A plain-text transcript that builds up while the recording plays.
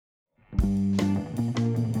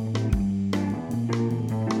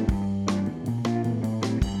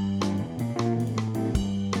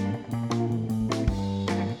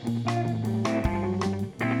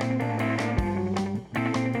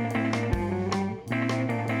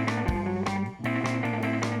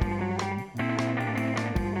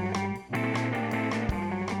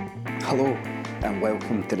Hello and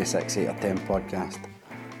welcome to the 6 8 or 10 podcast.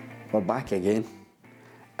 We're back again.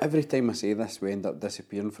 Every time I say this we end up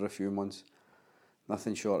disappearing for a few months.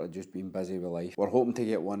 Nothing short of just being busy with life. We're hoping to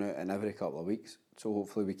get one out in every couple of weeks, so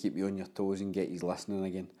hopefully we keep you on your toes and get you listening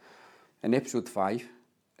again. In episode 5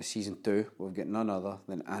 of season 2 we've got none other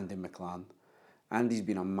than Andy McLaren. Andy's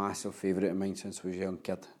been a massive favourite of mine since I was a young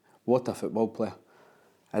kid. What a football player.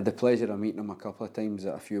 I had the pleasure of meeting him a couple of times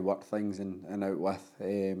at a few work things and out with,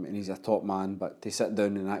 and he's a top man, but to sit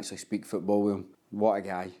down and actually speak football with him, what a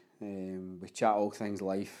guy. We chat all things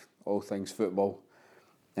life, all things football,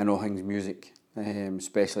 and all things music,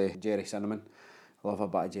 especially Gerry Cinnamon. I love a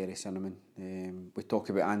bit of Gerry Cinnamon. We talk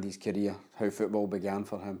about Andy's career, how football began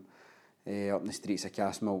for him up in the streets of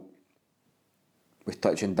Castlemilk. We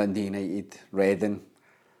touch on Dundee United, Reading,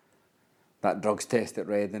 that drugs test at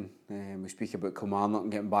Reading. We speak about Kilmarnock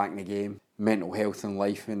and getting back in the game, mental health and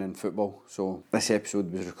life and in football. So this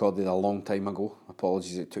episode was recorded a long time ago.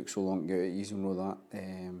 Apologies it took so long to get it, you know that.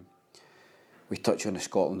 We touch on the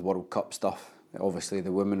Scotland World Cup stuff. Obviously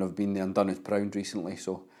the women have been there and done it proud recently,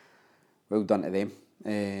 so well done to them.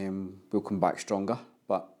 We'll come back stronger,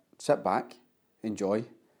 but sit back, enjoy,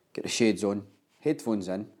 get the shades on, headphones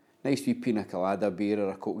in, nice wee pina colada, beer or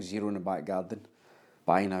a Coke Zero in the back garden.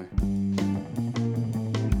 Bye now.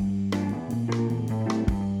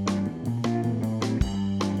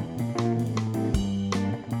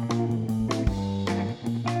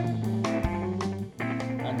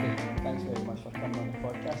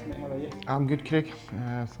 I'm good, Craig.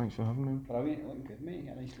 Thanks for having me. Brilliant, looking good, mate.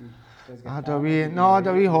 I had a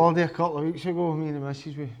wee holiday a couple of weeks ago. Me and the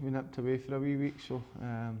missus, we nipped away for a wee week, so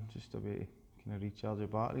just a way to kind of recharge the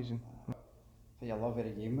batteries. And So you love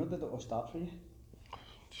every game. Where did it all start for you?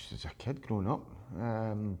 Just as a kid growing up.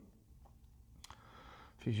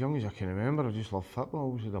 As young as I can remember, I just loved football. I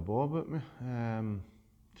always had a ball about me.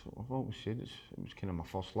 So I've always said it was kind of my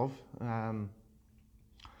first love.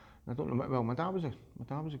 I don't know. Well, my dad was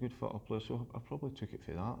a good football player, so I probably took it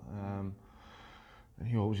for that. And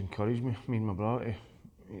he always encouraged me and my brother.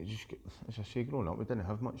 To just get, as I say, growing up, we didn't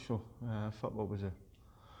have much, so football was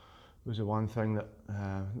the one thing that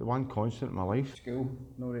the one constant in my life. School,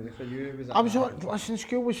 not really for you. Listen,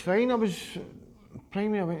 school was fine. I was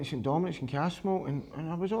primary. I went to St Dominic's in Castlemilk,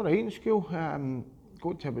 and I was all right in school.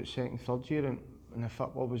 Got to about second, third year, and the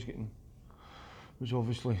football was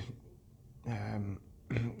obviously.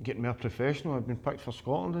 Getting more professional. I'd been picked for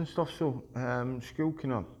Scotland and stuff, so school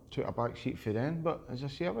kind of took a back seat for then. But as I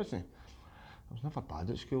say, I was never bad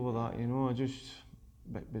at school with that, you know.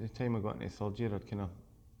 By the time I got into third year, I'd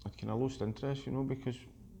kind of lost interest, you know, because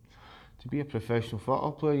to be a professional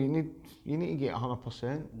football player, you need to get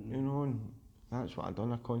 100%, you know, and that's what I'd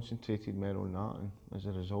done. I concentrated more on that, and as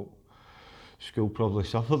a result, school probably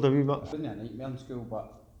suffered a wee bit. It wasn't a nightmare in school,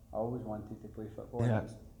 but I always wanted to play football. Yeah.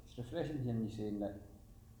 It's refreshing hearing you saying that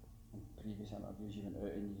in previous interviews you went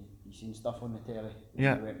out and you seen stuff on the telly.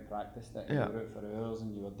 Yeah. You went and practiced it, Yeah. you were out for hours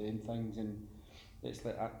and you were doing things, and it's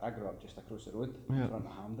like I grew up just across the road in front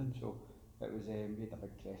of Hampden, so it was we had a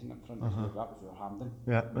big crescent in front of us, that was our Hampden.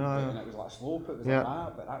 Yeah. And it was like a slope, it was like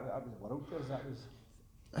that, but that was world tours, that was.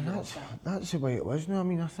 And that's the way it was now. I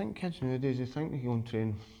mean, I think kids nowadays, they think they go and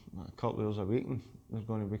train a couple of hours a week and they're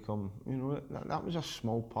going to become, you know, that was a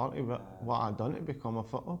small part of what I'd done to become a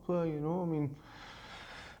football player, you know. I mean,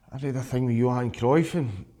 I read a thing with Johan Cruyff,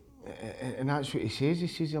 and that's what he says. He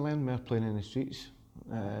says he learned more playing in the streets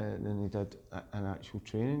than he did in actual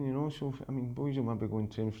training, you know. So, I mean, boys will maybe go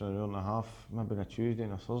and train for an hour and a half, maybe on a Tuesday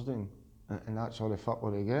and a Thursday, and that's all the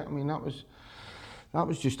football they get. I mean, that was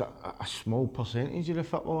just a small percentage of the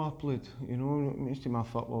football I played, you know. Most of my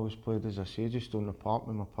football was played, as I say, just on the park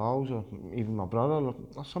with my pals, or even my brother,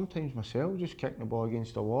 or sometimes myself, just kicking the ball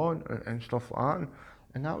against the wall and stuff like that.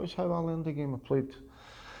 And that was how I learned the game. I played.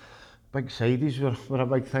 Big sidies were a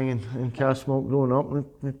big thing in Castlemilk growing up,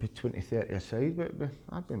 maybe 20, 30 a side, but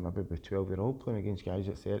I'd been maybe a 12-year-old playing against guys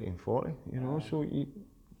at 30 and 40, you know, so you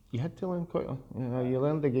had to learn quickly. You know, you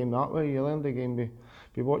learned the game that way. You learned the game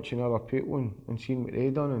by watching other people and seeing what they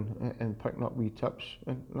done and picking up wee tips,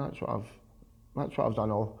 and that's what I've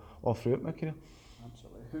done all throughout my career.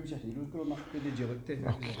 Absolutely. Who was your heroes growing up? Who did you look to?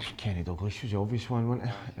 Kenny Douglas was the obvious one, wasn't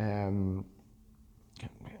it?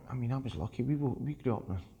 I mean, I was lucky. We grew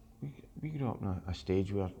up in a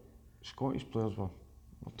stage where Scottish players were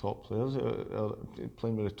top players,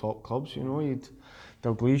 playing with the top clubs, you know. You'd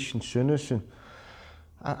Dalglish and Souness, and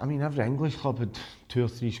I mean, every English club had 2 or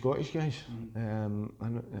 3 Scottish guys. And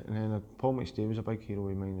then Paul McStay was a big hero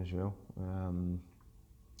of mine as well.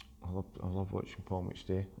 I love watching Paul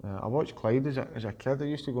McStay. I watched Clyde as a kid. I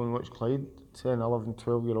used to go and watch Clyde, 10, 11,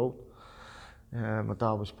 12-year-old. My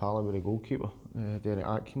dad was pally with the goalkeeper, Derek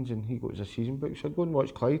Atkins, and he got us a season book, so I'd go and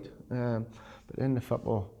watch Clyde. But then the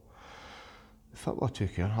football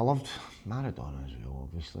took care. I loved Maradona as well,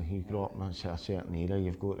 obviously. He grew up in a certain era,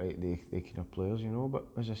 you've got the kind of players, you know, but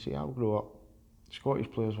as I say, I grew up, Scottish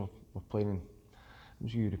players were playing in, it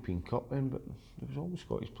was a European Cup then, but there was always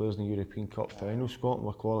Scottish players in the European Cup final. Scotland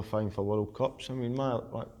were qualifying for World Cups. I mean,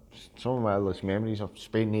 some of my earliest memories of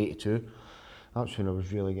Spain '82, that's when I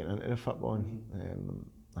was really getting into the football.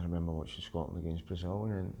 I remember watching Scotland against Brazil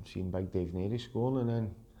and then seeing Big Dave Narey scoring, and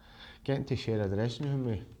then getting to share a dressing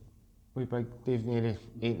room with Big Dave Narey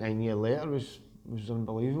 8-9 years later was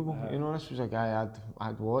unbelievable. You know, this was a guy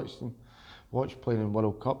I'd watched playing in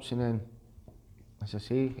World Cups, and then, as I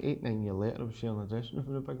say, 8-9 years later I was sharing a dressing room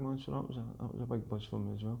with a big man, so that was a big buzz for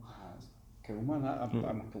me as well. That's cool, man.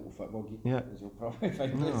 I'm a total football geek, as you'll probably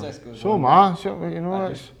find as this goes so on. Am I, so, you know, I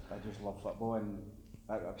just love football, and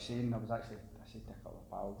I said to a couple of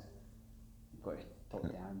pals, you've got to talk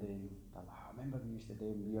to Andy, and I remember we used to do,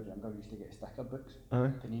 when we were younger, we used to get sticker books,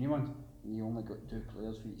 Panini ones, and you only got 2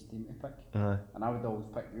 players for each team to pick. And I would always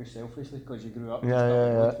pick you selfishly because you grew up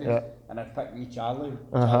and I'd pick wee Charlie,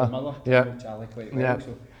 Charlie Miller, Charlie quite well,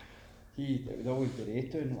 so it would always be Ray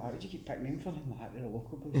too, and why would you keep picking him for him? Like, they're a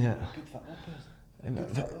local boys, good football players.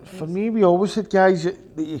 For me, we always had guys that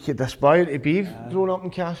you could aspire to be growing up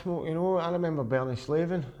in Castlemilk, you know. I remember Bernie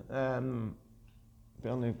Slavin.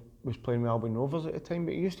 Bernie was playing with Albion Rovers at the time,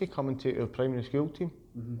 but he used to come into our primary school team,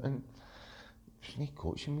 and there was no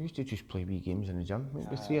coaching. We used to just play wee games in the gym,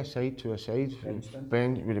 maybe 3 a side, 2 a side,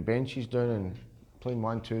 with the benches down and playing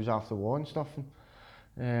 1-2s after war and stuff.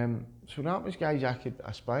 So that was guys I could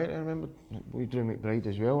aspire to. I remember we Drew McBride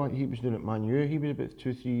as well. He was doing it at Man U. He was about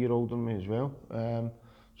 2-3 years older than me as well.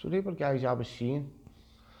 So they were guys I was seeing.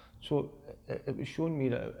 So it was showing me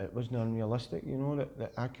that it wasn't unrealistic, you know,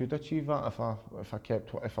 that I could achieve that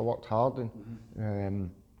if I worked hard,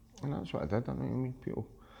 and that's what I did. I mean, people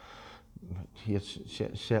hear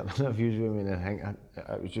certain interviews with me and I think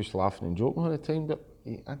I was just laughing and joking all the time, but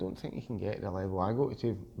I don't think you can get to the level I go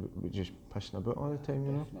to with just pissing about all the time,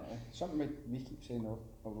 you know. Definitely. Something we keep saying,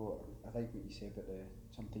 although I like what you say about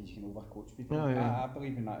sometimes you can overcoach people. I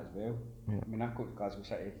believe in that as well. I mean, I coach Glasgow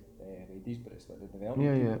City ladies, but it's like the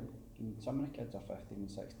development team. And some of the kids are 15 and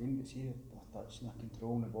 16, but see they're touching, they're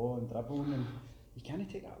controlling the ball and dribbling, and you can't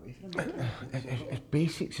take that away from them. It's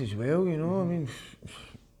basics as well, you know. I mean,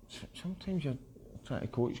 sometimes you're trying to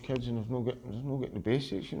coach kids and there's no getting the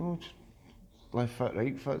basics, you know. Left foot,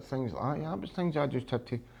 right foot, things like that. Yeah, but things I just had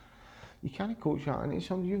to. You can't coach that into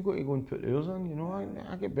somebody. You've got to go and put yours in. You know,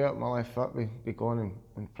 I get better at my left foot by going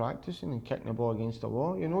and practicing and kicking the ball against the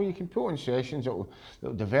wall. You know, you can put on sessions that'll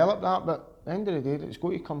develop that, but at the end of the day, it's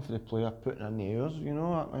got to come from the player putting in the hours. You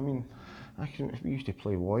know, I mean, we used to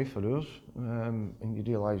play Y for hours, and you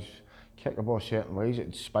realise kick the ball certain ways,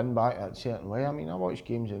 it'd spin back a certain way. I mean, I watch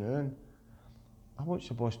games in and I watch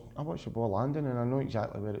the ball landing and I know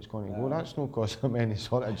exactly where it's going to go. That's not because I'm any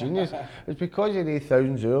sort of genius. It's because of the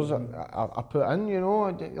thousands of hours I put in, you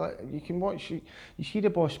know. You can watch, you see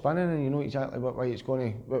the ball spinning and you know exactly what way it's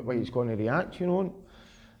going to react, you know.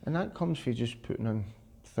 And that comes from just putting in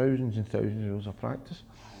thousands and thousands of hours of practice.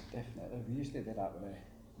 Definitely. We used to do that with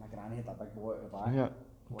my granny had a big ball at the back. Yeah.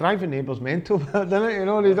 Driving neighbours mental, didn't it? You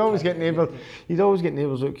know, you'd always get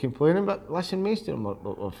neighbours out complaining, but listen, most of them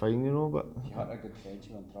were fine, you know. But you had a good friend,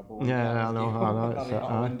 you were in trouble. Yeah, I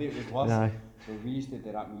know. It was worse. So we used to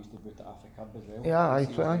do that. We used to boot it off the curb as well.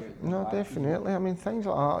 Yeah, no, definitely. I mean, things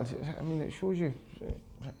like that. I mean, it shows you,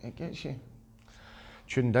 it gets you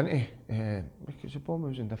tuned into because the ball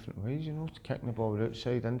moves in different ways. You know, kicking the ball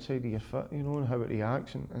outside, inside of your foot. You know, and how it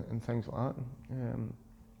reacts and things like that.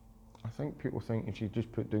 I think people think if you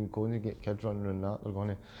just put down cones and get kids running around that, they're going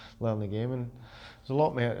to learn the game, and there's a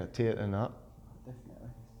lot more to it than that. Definitely.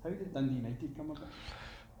 How did Dundee United come about?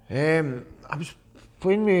 I was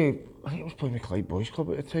playing with Clyde Boys Club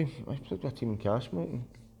at the time. I played with a team in Castlemilk, and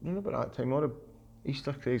around about that time all the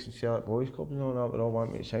Easter Craigs and Celtic Boys Clubs and all that were all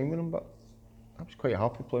wanting me to sign with them, but I was quite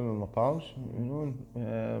happy playing with my pals, you know,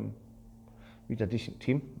 and we had a decent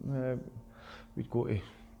team. We'd go to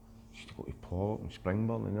Port and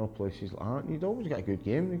Springburn and all places like that, and you'd always get a good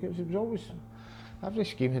game because it was always, every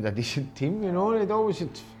scheme had a decent team, you know, and they'd always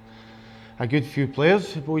had a good few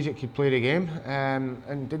players, boys that could play the game,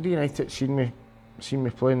 and Dundee United seen me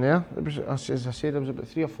playing there. It was, as I said, there was about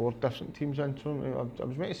 3 or 4 different teams in, so I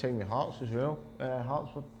was meant to sign with Hearts as well.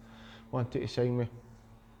 Hearts wanted to sign me.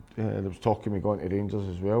 There was talk of me going to Rangers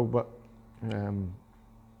as well, but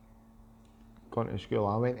going to the school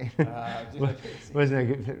I went to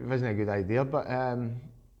wasn't a good idea. But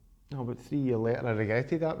No, but 3 years later I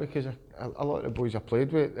regretted that because a lot of the boys I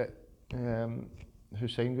played with who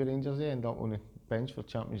signed with Rangers, they end up on the bench for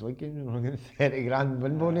Champions League games, getting 30 grand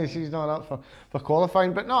win bonuses and all that for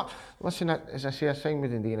qualifying. But no, listen, as I say, I signed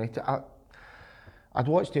with Dundee United. I'd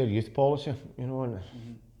watched their youth policy, and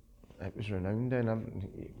it was renowned then.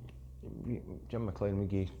 Jim McLean would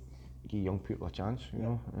give young people a chance,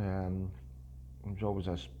 there was always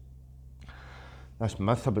this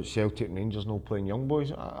myth about Celtic and Rangers not playing young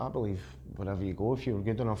boys. I believe wherever you go, if you were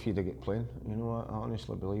good enough, you'd get playing. I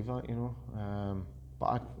honestly believe that.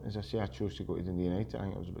 But as I say, I chose to go to Dundee United. I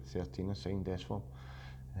think I was about 13. I signed Desform,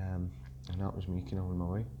 and that was me on my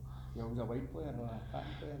way. You always a wide player or a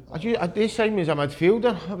attacking player? They signed me as a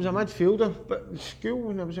midfielder. I was a midfielder, but at school,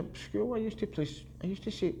 when I was at school, I used to play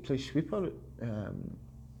sweeper.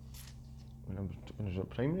 When I was at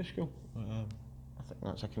primary school. I think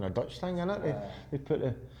that's a kind of Dutch thing, isn't it? They put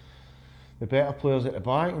the better players at the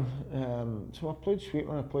back. So I played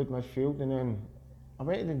sweeper, I played midfield, and then I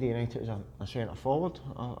went to Dundee United as a centre forward.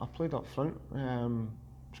 I played up front,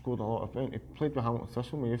 scored a lot of points. I played with Hamilton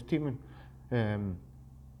Thistle, my youth team, and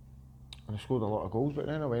I scored a lot of goals. But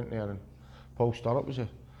then I went there, and Paul Sturrock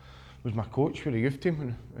was my coach for the youth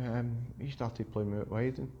team, and he started playing me out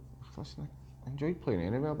wide. And listen, I enjoyed playing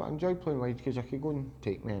anywhere, but I enjoyed playing wide because I could go and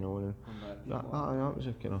take men on, and that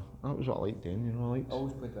was what I liked doing. I liked.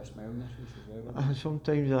 Always played with a smile on your face as well.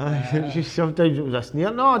 Sometimes it was a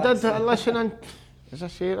sneer. No, I did. Listen, and as I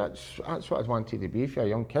say, that's what I wanted to be for a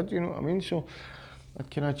young kid. You know what I mean? So I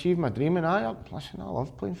can achieve my dream, and I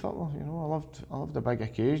loved playing football. I loved the big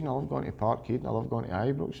occasion. I loved going to Parkhead, and I loved going to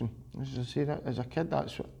Ibrox. And as I say, that as a kid,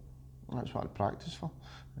 that's what I'd practice for.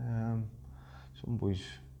 Some boys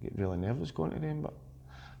get really nervous going to them, but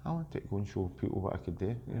I wanted to go and show people what I could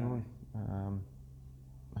do. And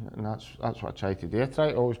that's what I try to do. I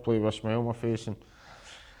try to always play with a smile on my face, and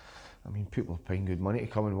I mean, people are paying good money to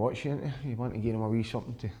come and watch you. You want to give them a wee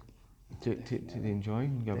something to enjoy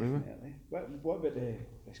and get away with. What about the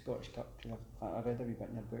Scottish Cup? I read a wee bit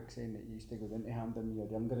in your book saying that you used to go down to Hampden when you were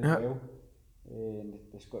younger as well. And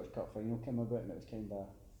the Scottish Cup final came about, and it was kind of,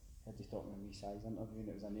 I just talking in a wee size interview, and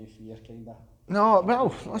it was a new fear kind of. No,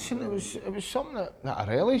 well, listen, it was something that I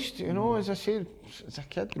relished. As I said, as a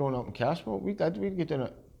kid growing up in Castlemilk, we'd go down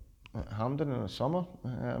at Hampden in the summer.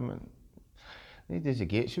 And as the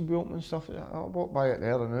gates would be open and stuff, I walked by it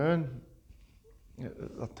there and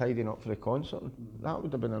they're tidying up for the concert. That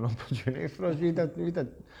would have been an opportunity for us. We did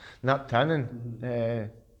nipped in, and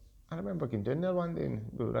I remember going down there one day, and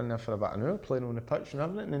we were in there for about an hour playing on the pitch and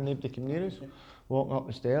everything, and nobody came near us, walking up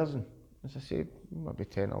the stairs, and as I said, maybe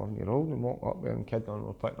 10, 11 year old, and walking up there and kids on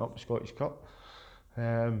were picking up the Scottish Cup.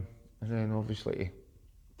 And then obviously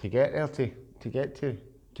to get there, to get to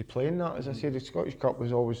playing that, as I said, the Scottish Cup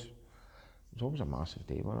was always a massive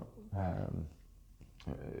day, wasn't it?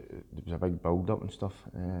 There was a big build up and stuff.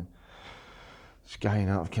 Sky and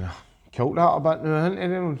that have kind of killed that a bit now,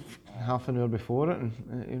 haven't they? Half an hour before it, and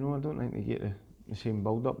I don't think they get the same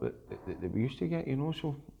build up that we used to get.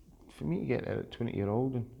 So for me to get there at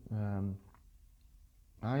 20-year-old, and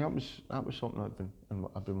that was something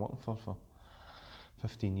I've been working for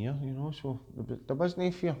 15 years. So there was no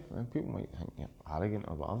fear, and people might think you're arrogant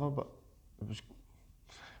or whatever, but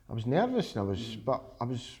I was nervous, but I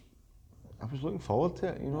was looking forward to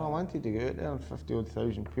it. I wanted to go out there and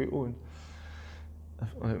 50,000 people, and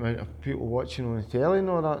the amount of people watching on the telly and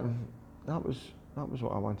all that, and that was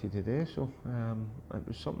what I wanted to do. So it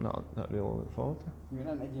was something that I really looked forward to. You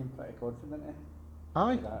went into the game pretty confident, eh?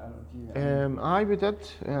 Aye. Aye, we did.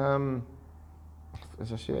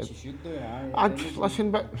 As I said, you should do, listen,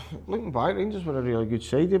 but looking back, Rangers were a really good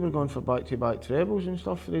side. They were going for back-to-back trebles and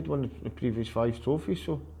stuff. They'd won the previous 5 trophies,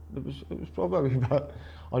 so it was probably a wee bit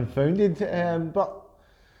unfounded. But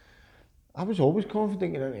I was always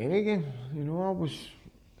confident in any game.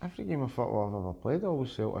 Every game of football I've ever played, I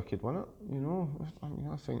always felt I could win it. I mean,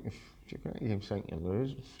 I think if you're going to game think you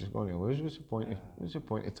lose, if you're going to lose, what's the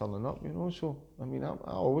point of turning up? So I mean, I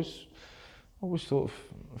always thought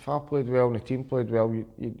if I played well and the team played well,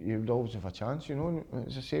 you'd always have a chance. And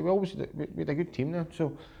as I say, we had a good team there,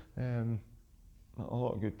 so a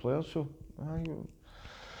lot of good players. So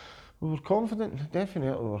we were confident,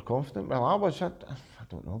 definitely we were confident. Well, I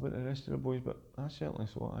don't know about the rest of the boys, but I certainly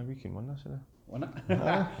thought we can win this. Won it?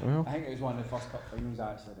 Well. I think it was one of the first cup finals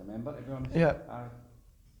I actually remember, to be honest. Yeah.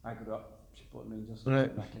 I grew up supporting Rangers, right.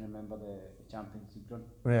 And I can remember the Champions League run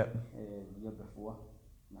the year before.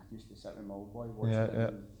 And I used to sit with my old boy watching it.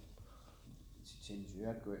 And saying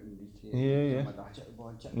I'd go out and recreate my dad chip the ball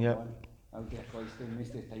and chip the ball. I would get close to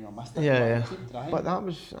most of the time I missed it. But that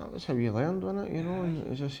was how you learned, wasn't it? And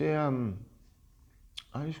as I say,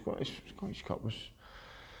 Scottish Cup was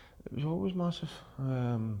always massive,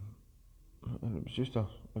 and it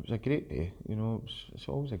was a great day. You know, it's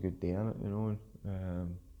always a good day, isn't it? You know,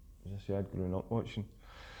 and, as I say, I'd grown up watching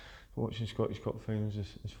Scottish Cup finals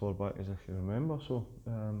as far back as I can remember. So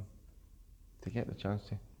to get the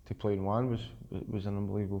chance to play in one was an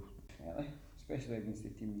unbelievable. Really? Especially against the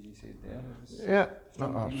teams you said there. Yeah,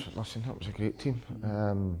 listen, that was a great team.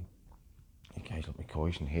 Guys like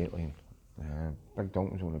McCoy and Haitley and Big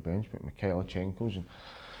Dunk was on the bench, but Mikhailichenko's and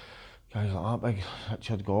guys like that, Big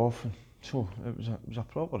Richard Gough. And so it was a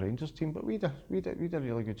proper Rangers team, but we had a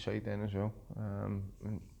really good side then as well.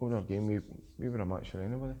 And over our game, we were a match for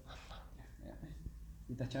anybody. Yeah.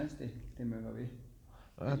 You had a chance to move away.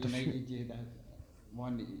 United, you had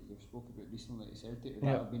one that you've spoken about recently at Celtic. Would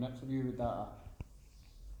that have been it for you? Would that?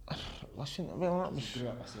 Listen, well, that was. Grew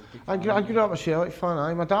up a Celtic I grew up a Celtic fan.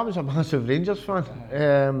 Aye, my dad was a massive Rangers fan.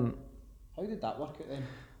 How did that work out then?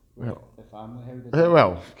 Well, the family, how did that?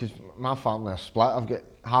 Well, because my family are split. I've got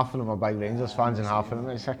half of them are big Rangers fans and half of them.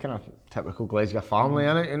 It's a kind of typical Glasgow family,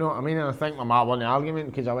 innit? You know what I mean? And I think my mum won the argument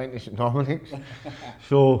because I went to St Dominic's.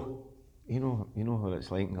 So, you know how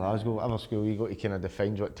it's like in Glasgow. Whatever school you go to kind of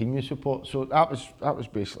defines what team you support. So that was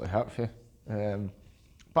basically it for you.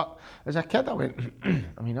 But as a kid, I went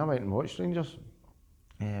and watched Rangers.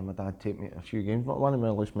 My dad took me to a few games, but one of my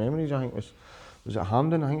earliest memories, I think, was at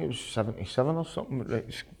Hampden. I think it was 77 or something.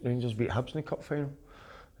 Rangers beat Hibs in the cup final.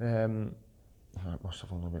 It must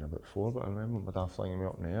have only been about 4, but I remember my dad flinging me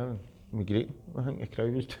up in the air and me greeting. I think the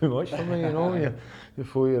crowd was too much for me, you know, you're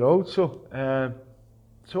 4-year-old.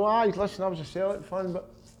 So aye, listen, I was a Celtic fan, but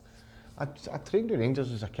I trained with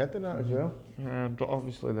Rangers as a kid and that as well. But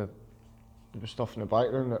obviously there was stuff in the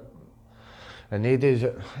background that in the days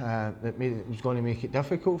that was going to make it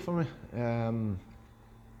difficult for me.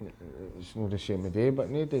 It's not the same today, but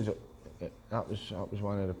in the days that was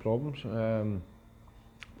one of the problems.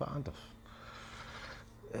 But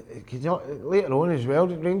later on as well,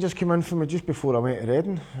 the Rangers came in for me just before I went to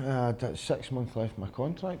Reading. I had 6 months left of my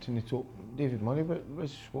contract, and they told David Murray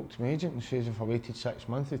spoke to my agent and says if I waited 6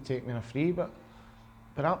 months they'd take me on a free. But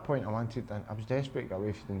by that point I was desperate to get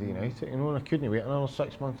away from Dundee United, you know, and I couldn't wait another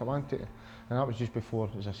 6 months. I wanted to, and that was just before,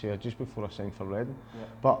 as I say, just before I signed for Reading. Yeah.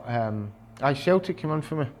 But Celtic came in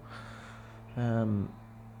for me, and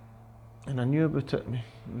I knew about it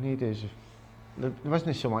in the days. There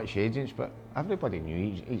wasn't so much agents, but everybody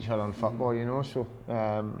knew each other in football, you know. So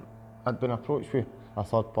I'd been approached with a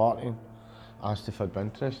third party and asked if I'd be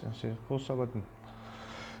interested. I said, of course I would. And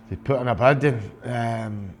they put in a bid,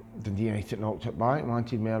 and Dundee United knocked it back,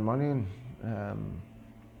 wanted more money, and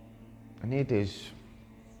in the days,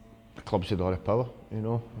 the clubs had all the power, you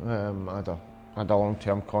know. I had a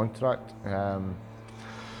long-term contract,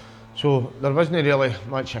 so there wasn't really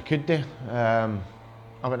much I could do.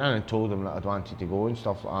 I went in and told them that I'd wanted to go and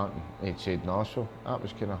stuff like that, and they'd said no, so that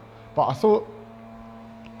was kind of. But I thought,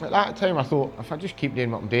 at that time, if I just keep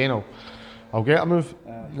doing what I'm doing, I'll get a move.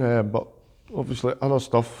 But obviously, other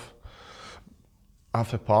stuff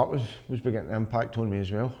after part was beginning to impact on me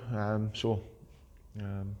as well. So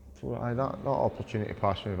that opportunity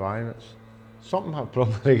passed me by, and it's something I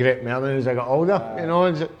probably regret more than as I got older. You know,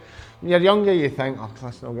 when you're younger, you think, oh,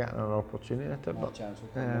 listen, I'll get another opportunity at it.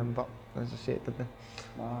 But as I say, it didn't.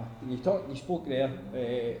 You spoke there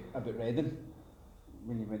about Reading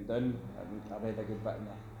when you went down. I read a good bit in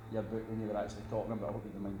your book when you were actually talking about. I hope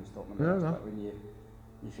you don't mind us talking about this, but when you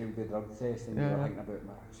failed the drug test and you were thinking about,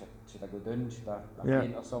 should I go down? Should I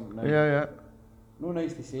faint or something? Now, yeah. No,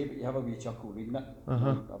 nice to say, but you have a wee chuckle reading it. I've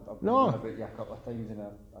read about you a couple of times, and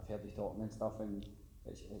I've heard you talking and stuff, and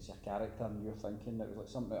it's your character and your thinking. It was like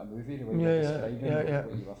something out of a movie, the way you were describing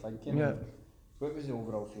what you were thinking. Yeah. What was the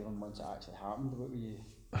overall feeling once it actually happened? What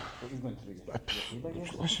was going through your head, I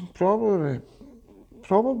guess? Listen,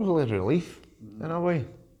 probably relief in a way.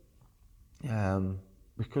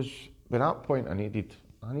 Because by that point I needed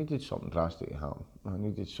something drastic to happen. I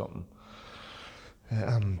needed something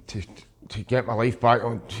to get my life back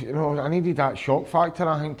on. You know, I needed that shock factor,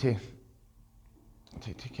 I think, to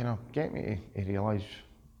kind of get me to realise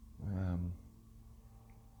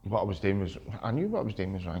what I was doing was. I knew what I was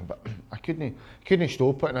doing was wrong, but I couldn't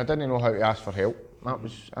stop it, and I didn't know how to ask for help. That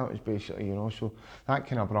was basically, you know. So that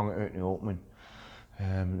kind of brought it out in the open.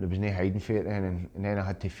 There was no hiding for it then, and then I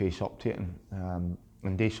had to face up to it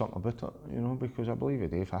and do something about it, you know, because I believe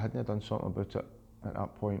it. If I hadn't done something about it at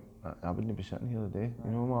that point, I wouldn't be sitting here today.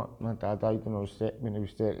 You know, my dad died when he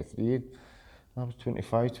was 33. I was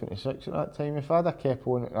 25, 26 at that time. If I'd have kept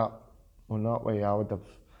on that way, I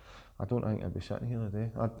don't think I'd be sitting here today.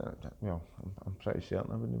 I'm pretty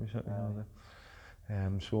certain I wouldn't be sitting here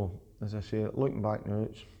So, as I say, looking back now,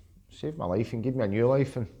 it's saved my life and gave me a new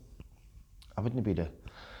life, and I wouldn't be the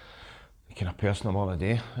kind of person I'm on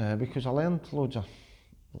today, because I learned loads of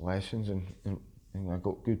lessons, and I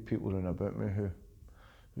got good people around about me who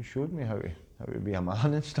showed me how to be a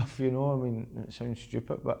man and stuff, you know. I mean, it sounds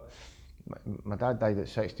stupid, but my dad died at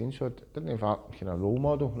 16, so I didn't have that kind of role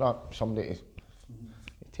model, that somebody to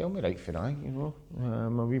tell me right for wrong, you know.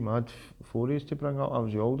 I'm a wee mad 4 years to bring up. I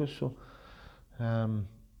was the oldest, so when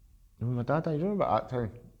my dad died, I remember at that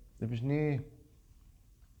time, there was no,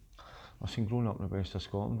 listen, growing up in the west of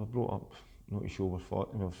Scotland, we're brought up not to show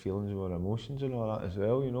our feelings or emotions and all that as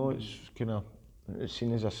well, you know. It's kind of, it's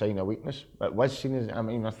seen as a sign of weakness. It was seen as, I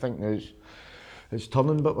mean, I think now it's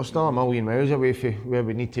turning, but we're still a million miles away from where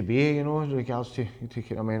we need to be, you know, in regards to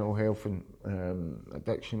kind of mental health and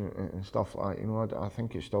addiction and stuff like that, you know. I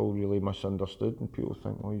think it's still really misunderstood, and people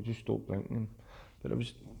think, oh, you just stop drinking. But there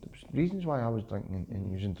was reasons why I was drinking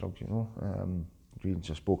and using drugs, you know.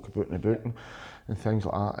 Reasons I spoke about in the book and things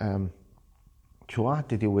like that. So I had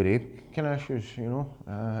to deal with rape kind of issues, you know.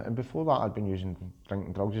 And before that, I'd been using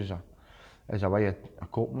drinking drugs as a way of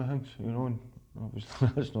coping with things, you know. And obviously,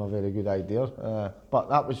 that's not a very good idea. But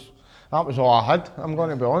that was all I had. I'm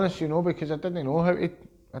going to be honest, you know, because I didn't know how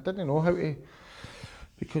to.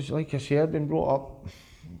 Because, like I said, I'd been brought up.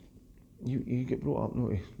 You get brought up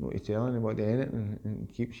not to tell anybody anything and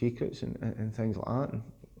keep secrets and things like that. And,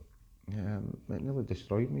 it nearly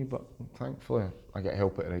destroyed me, but thankfully I get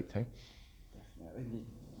help at the right time. Definitely.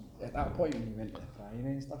 At that point when you went to the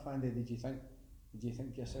Priory and stuff, Andy, did you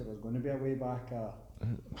think to yourself there was going to be a way back, or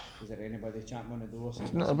was there anybody champing on the door?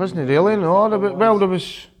 No, it wasn't really, no. There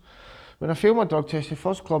was, when I failed my drug test, the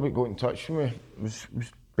first club that got in touch with me was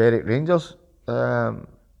Berwick Rangers. I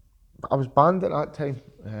was banned at that time.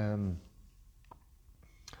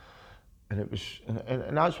 And it was,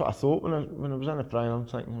 and that's what I thought when I was in the Priory. I'm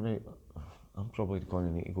thinking, right, I'm probably going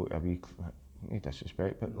to need to go to a wee, no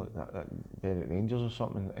disrespect, but like that Berwick Rangers or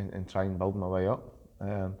something, and try and build my way up.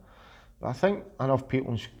 But I think enough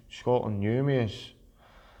people in Scotland knew me as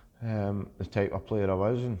the type of player I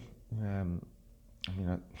was, and I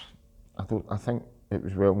mean, I think it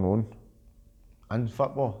was well known in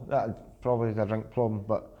football that probably the drink problem,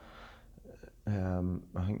 but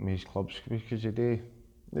I think most clubs, because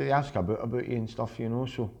they ask about you and stuff, you know,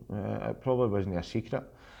 so it probably wasn't a secret.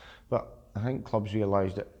 But I think clubs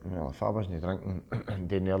realised that, well, if I wasn't drinking and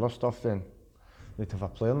doing the other stuff, then they'd have a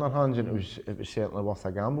player in their hands, and it was certainly worth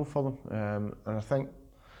a gamble for them. And I think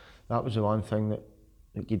that was the one thing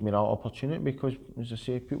that gave me that opportunity, because, as I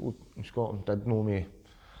say, people in Scotland did know me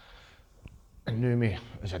and knew me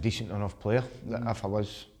as a decent enough player. That if I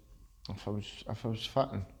was fit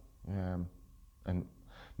and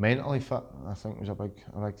mentally fit, I think was a big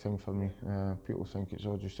thing for me. People think it's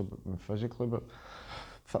all just about me physically, but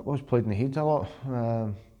football's played in the heads a lot.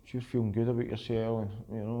 Just feeling good about yourself,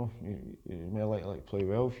 and you know, you're more likely to play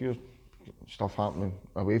well if you're stuff happening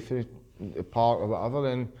away from the park or whatever.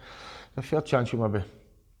 Then there's a fair chance you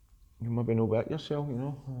maybe know about yourself, you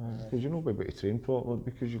know, because you're not able to train properly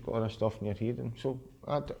because you've got all this stuff in your head. And so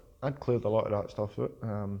I'd cleared a lot of that stuff out,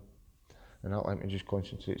 and that let me just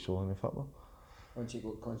concentrate solely on the football. Once you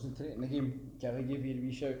got concentrating on the game, Gilly gave you a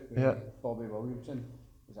wee shout with Bobby Williamson.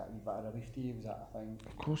 Was that a wee bit of relief to you? Was that a thing?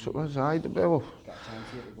 Of course it was, aye. Well, got a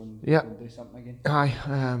chance here to go and do something again? Aye,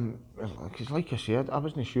 because like I said, I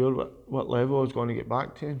wasn't sure what level I was going to get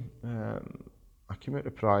back to. I came out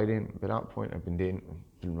to Priory, and by that point I'd been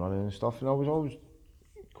running and stuff, and I was always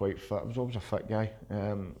quite fit. I was always a fit guy.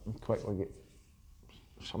 Quickly get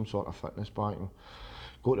some sort of fitness back and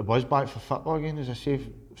go to the buzz back for football again. As I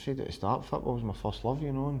said at the start, football was my first love,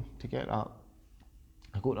 you know, and to get that,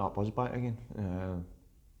 I got that buzz back again.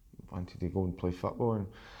 Wanted to go and play football and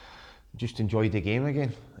just enjoy the game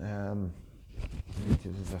again.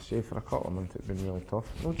 As I say, for a couple of months it's been really tough,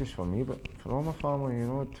 not just for me but for all my family, you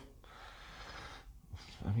know.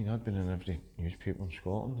 I mean, I'd been in every newspaper in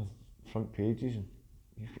Scotland, and front pages, and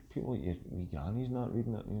you've got people like your wee grannies and that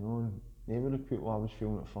reading it, you know, and they were the people I was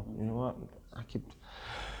feeling it for, you know.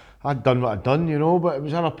 I'd done what I'd done, you know, but it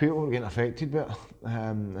was other people who were getting affected by it,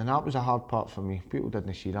 and that was a hard part for me. People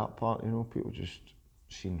didn't see that part, you know. People just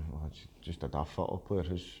seen, well, it's just a daft football player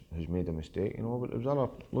who's made a mistake, you know. But there was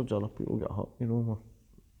loads of other people got hurt, you know.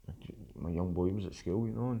 My young boy was at school,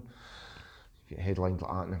 you know, and you get headlines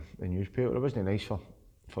like that in the newspaper. It wasn't nice for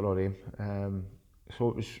all them. So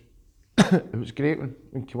it was it was great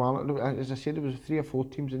when Kilmarnock, as I said, there was 3 or 4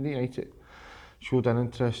 teams in the night that showed an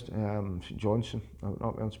interest. St Johnstone, I went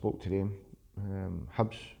up there and spoke to them.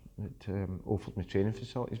 Hibs that offered me training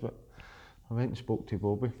facilities, but I went and spoke to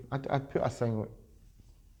Bobby. I'd put a thing like,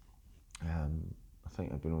 I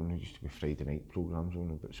think I'd been on, there used to be Friday night programmes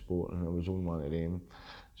on about sport, and I was on one of them,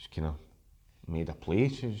 just kind of made a play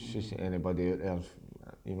to just anybody out there,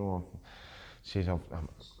 you know, says I'm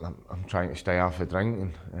trying to stay off the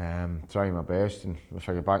drink and trying my best, and if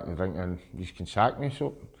I get back to the drink, and you can sack me.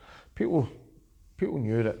 So people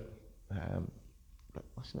knew that. But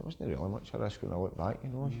listen, it wasn't really much of a risk when I look back. You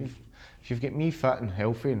know, if you've got me fit and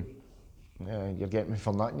healthy, and you're getting me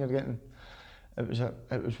for nothing, you're getting. It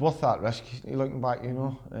was worth that risk. Looking back, you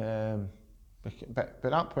know. But at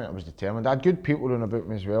that point, I was determined. I had good people around about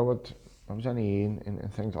me as well. I was in AA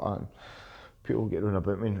and things like that. And people get around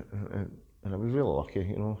about me, and I was really lucky,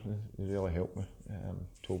 you know. They really helped me.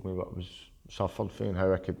 Told me what I was suffered from and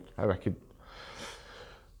how I could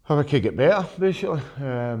get better, basically.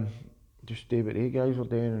 Just stay with the guys were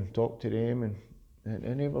doing and talk to them,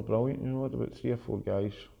 and they were brilliant, you know. I had about 3 or 4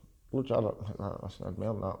 guys. Loads of other, listen, I'd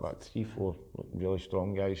more than that, but 3 or 4 really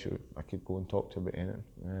strong guys who I could go and talk to about anything,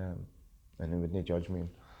 and they wouldn't judge me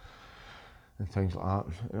and things like that.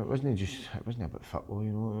 And it wasn't about football,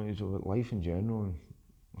 you know. It was about life in general and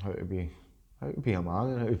how to be a man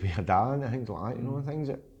and how to be a dad and things like that, you know, things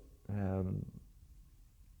that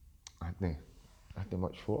I hadn't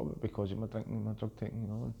much thought about because of my drinking and my drug taking, you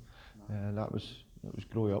know. And that was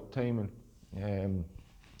growing up time, and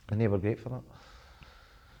they were great for that.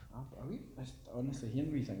 Honestly,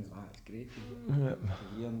 hearing wee things like that, it's great to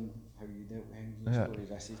hearing how you dealt with things, your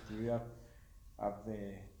stories I say to you. I've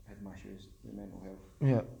had my issues with mental health.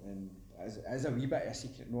 Yeah. And as a wee bit of a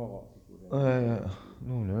secret, not a lot of people really.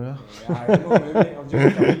 No. I know, mate, I've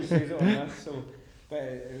just said it on this, so, but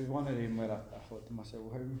it was one of them where I thought to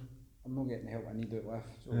myself, I'm not getting the help I need out with,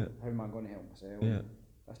 so how am I going to help myself? Yeah.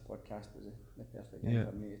 This podcast was the perfect thing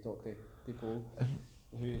for me to talk to people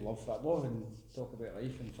who love football and talk about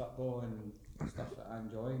life and football and stuff that I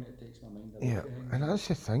enjoy, and it takes my mind away. Yeah, and that's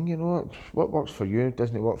the thing, you know, what works for you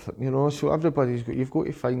doesn't work for, you know, so you've got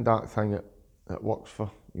to find that thing that works for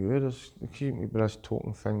you. There's be this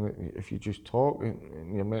token thing that if you just talk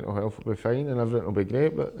and your mental health will be fine and everything will be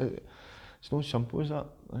great, but it's not simple as that,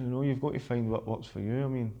 you know. You've got to find what works for you. I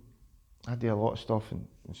mean, I do a lot of stuff and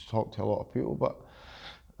talk to a lot of people, but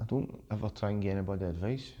I don't ever try and get anybody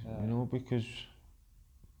advice, you know, because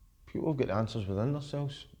people have got the answers within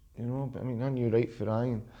themselves, you know. But I mean, I knew right for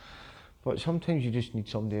Ryan, but sometimes you just need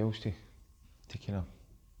somebody else to kind of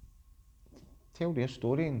tell their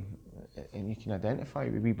story, and you can identify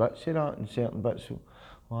with wee bits of that and certain bits. So,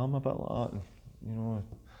 well, I'm a bit like that, and you know,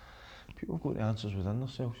 people have got the answers within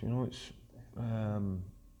themselves, you know. It's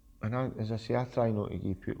and as I say, I try not to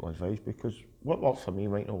give people advice because what works for me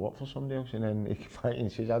might not work for somebody else, and then they come back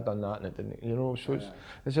and says I've done that and it didn't, you know. So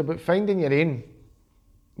it's about finding your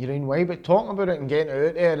own way, but talking about it and getting it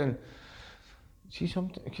out there and see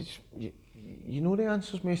something, because you know the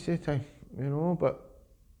answers most of the time, you know, but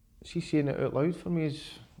see saying it out loud for me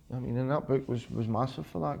is, I mean, and that book was massive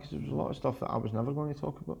for that, because there was a lot of stuff that I was never going to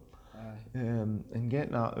talk about. And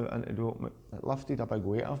getting that out into the open, it lifted a big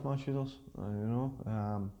weight off my shoulders, you know.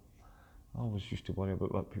 I always used to worry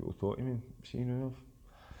about what people thought of me. See, you know,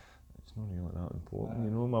 it's not really that important, you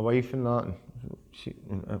know. My wife and that,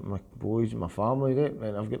 and my boys and my family,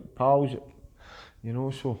 and I've got pals, you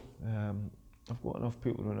know. So I've got enough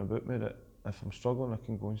people running about me that if I'm struggling, I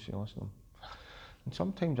can go and say, listen. And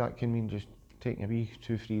sometimes that can mean just taking a wee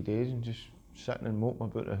 2-3 days and just sitting and moping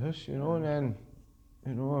about the house, you know, and then,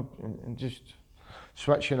 you know, and just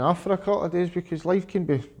switching off for a couple of days, because life can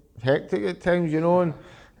be hectic at times, you know. And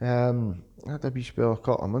I had a wee spell a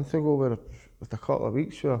couple of months ago where with a couple of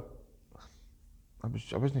weeks where I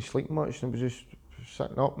wasn't sleeping much, and I was just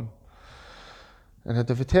sitting up and I had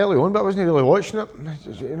the telly on, but I wasn't really watching it,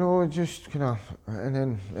 you know, just kind of. And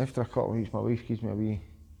then after a couple of weeks, my wife gives me a wee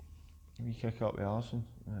kick up the arse, and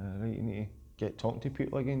right, you need to get talking to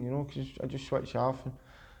people again, you know, because I just switch off,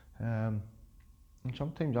 and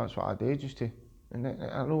sometimes that's what I do, just to, and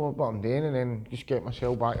I know what I'm doing, and then just get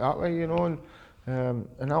myself back that way, you know, and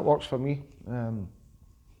that works for me,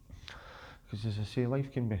 because as I say,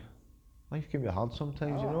 life can be hard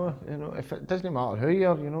sometimes, you know. If it doesn't matter who you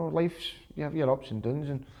are, you know, you have your ups and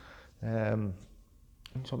downs, and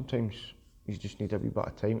sometimes you just need a wee bit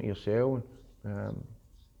of time to yourself, and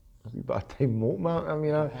a wee bit of time moping. I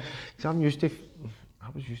mean, I was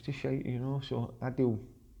used to shite, you know, so I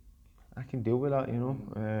can deal with that, you know.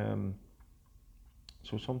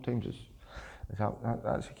 So sometimes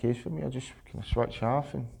that's the case for me. I just kind of switch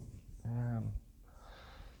off and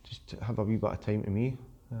just have a wee bit of time to me.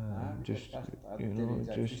 Just you know,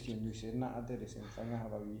 just you saying that, I did the same thing. I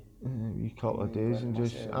have a wee couple of days and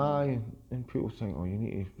just and people think, oh, you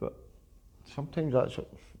need to, but sometimes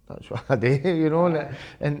that's what I do, you know,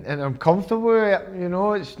 and I'm comfortable with it, you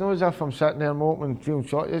know. It's not as if I'm sitting there moping and feeling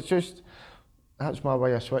short. It's just, that's my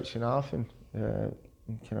way of switching off and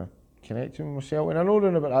kind of connecting with myself. And I know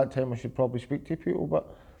around about that time I should probably speak to people, but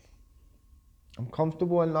I'm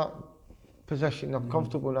comfortable in that position. I'm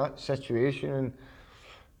comfortable in that situation,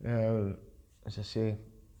 and as I say,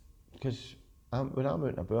 because when I'm out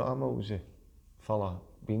and about, I'm always full of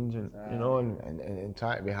beans and you know, and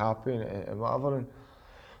trying to be happy and whatever.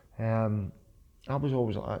 And I was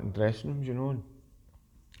always like that in dressing rooms, you know. And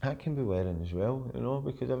that can be wearing as well, you know,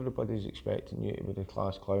 because everybody's expecting you to be the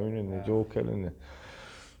class clown and the joker,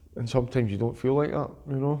 and sometimes you don't feel like that,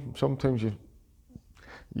 you know. Sometimes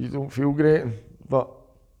you don't feel great, but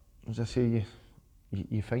as I say,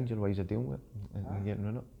 you find your ways of dealing with it and getting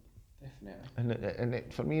around it. Definitely.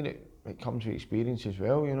 And for me, it comes with experience as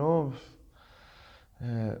well, you know.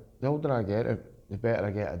 The older I get, the better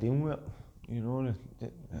I get at dealing with it, you know.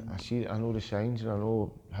 I see it, I know the signs, and I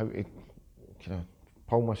know how to kind of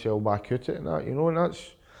pull myself back out it and that, you know. And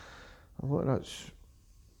that's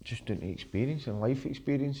just down to experience and life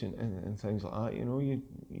experience and things like that, you know.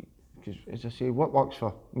 Because as I say, what works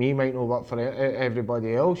for me might not work for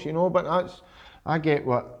everybody else, you know. But I get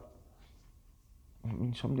what. I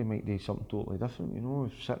mean, somebody might do something totally different, you know.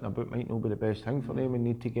 Sitting about might not be the best thing for them and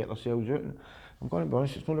need to get themselves out. And I'm going to be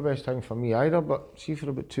honest, it's not the best thing for me either, but see, for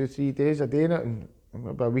about 2-3 days of doing it, and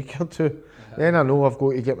about a week or two, then I know I've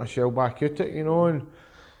got to get myself back out it, you know.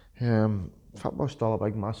 And football's still a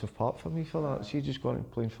big, massive part for me for that. See, just going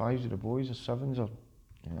and playing fives with the boys or sevens, or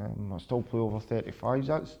I still play over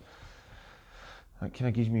 35s. That kind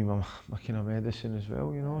of gives me my kind of medicine as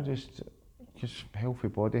well, you know. Just healthy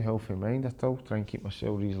body, healthy mind. I still try and keep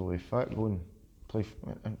myself reasonably fit. Going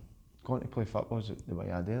to play football is the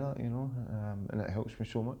way I do that, you know, and it helps me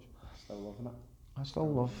so much. Still loving it? I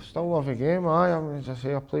still love the game. I mean, as I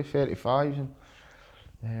say, I play 35s,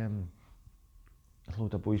 and a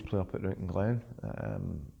load of boys play up at Rounton Glen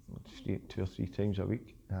 2 or 3 times a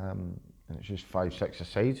week, and it's just 5-6 a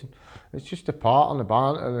side. It's just the part and the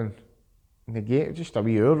banter and the game, just a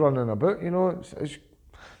wee hour running about, you know.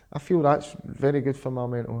 I feel that's very good for my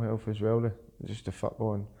mental health as well, just the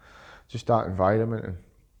football and just that environment and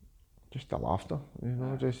just the laughter, you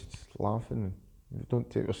know, just laughing. And don't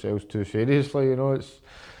take yourselves too seriously, you know.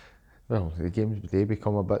 Well, the games they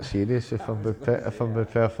become a bit serious if I'm being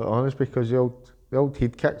perfectly honest, because the old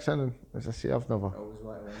head kicks in, and as I say, I've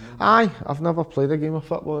never played a game of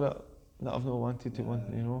football that I've not wanted to win,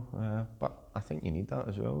 you know. But I think you need that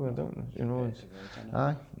as well, don't you know?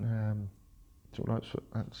 So that's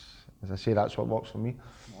as I say, that's what works for me.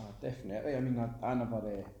 Definitely. I mean, I never.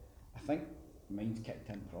 I think mine's kicked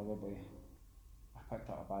in probably. I picked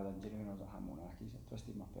up a bad injury when I was at Hamilton Accies. I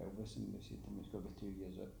twisted my pelvis, and they said to me it's got to be 2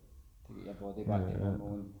 years out to get your body back to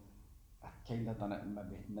normal. And I kind of done it in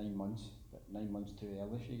maybe 9 months, but 9 months too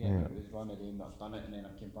early. If you get me, it was one of them that I've done it, and then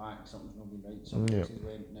I came back, something's not been right. Some places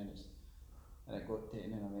went, and then it got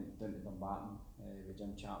taken, and I went down to Dumbarton with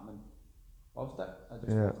Jim Chapman. Loved it. I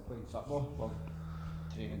just loved playing football. Loved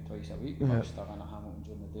training twice a week. I was stuck in a Hamilton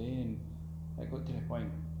during the day, and it got to the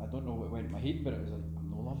point, I don't know what went in my head, but it was like,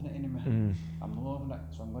 I'm not loving it anymore. I'm not loving it,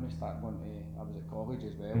 so I'm going to start going to, I was at college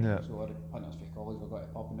as well, so all the punters for college, we got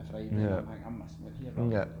to pub on the Friday, and I'm thinking, I'm missing it here,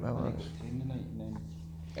 but I go to train tonight, and then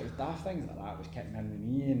it was daft things like that was kicking in with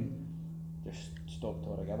me, and just stopped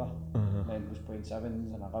altogether. Then was playing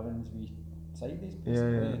 7s and 11s with sideways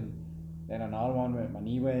basically, and then another one where my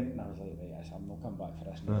knee went, and I was like, right, I'm not coming back for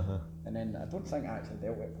this now. And then I don't think I actually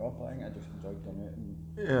dealt with it properly. I think I just enjoyed going out and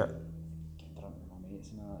getting drunk with my mates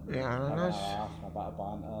and that. And having a laugh and a bit of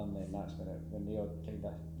banter, and then that's when they all kind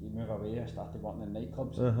of, you move away. I started working in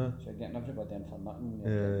nightclubs, so you're getting everybody in for nothing.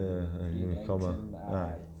 And you come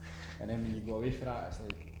and then when you go away for that, it's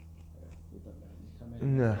like, we don't really come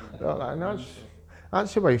in. And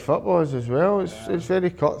that's the way football is as well. It's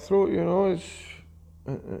very cutthroat, you know.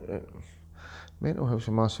 Mental health's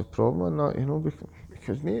a massive problem in that, you know,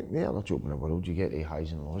 because no other job in the world you get the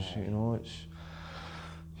highs and lows, you know. It's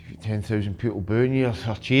 10,000 people booing you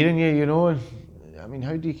or cheering you, you know. And I mean,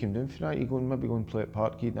 how do you come down for that? You maybe go and play at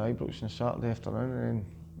Parkhead in Ibrox on a Saturday afternoon, and then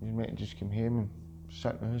you might just come home and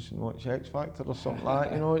sit in the house and watch X Factor or something like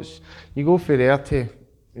that, you know. You go for there to,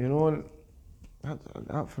 you know, and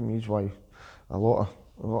that for me is why a lot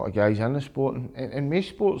of guys in the sport and most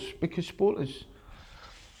sports, because sport is,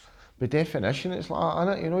 by definition, it's like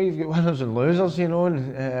that, innit? You know, you've got winners and losers, you know,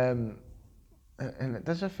 and it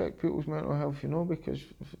does affect people's mental health, you know, because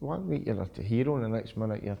one week you're a hero and the next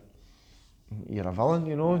minute you're a villain,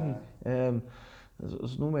 you know. And,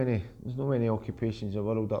 there's no many occupations in the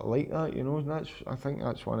world that are like that, you know. And I think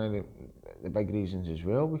that's one of the big reasons as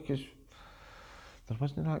well, because there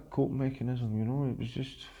wasn't that coping mechanism, you know. It was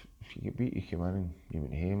just, if you get beat, you come in and you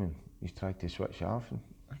went home and you tried to switch off. And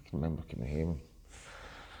I can remember coming home and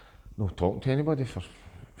not talking to anybody for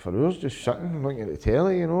hours, just sitting looking at the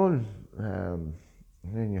telly, you know. And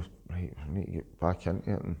then you're right, I need to get back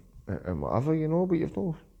into it and whatever, you know. But you've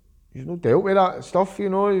no dealt with that stuff, you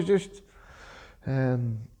know. It's just,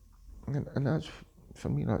 and that's, for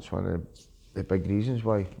me, that's one of the big reasons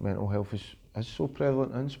why mental health is so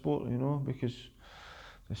prevalent in sport, you know, because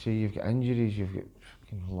I say you've got injuries, you've got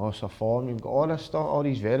loss of form, you've got all this stuff, all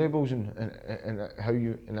these variables, and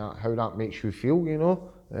how that makes you feel, you know.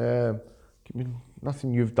 I mean,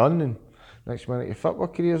 nothing you've done, and next minute your football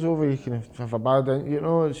career's over. You can have a bad, you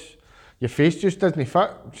know, it's your face just doesn't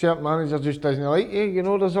fit. Certain manager just doesn't like you, you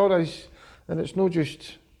know. There's all this, and it's not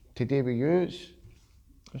just to do with you.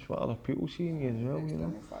 It's what other people see in you as well, you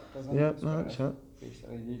know. Yeah, that's it.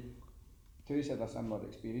 Basically, you said a similar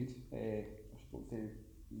experience. I spoke to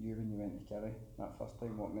you when you went to Kerry that first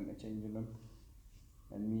time, walking into the changing room,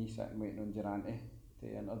 and me sitting waiting on Durante to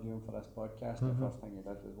interview him for this podcast. The first thing he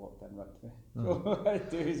did was walked in with me. So I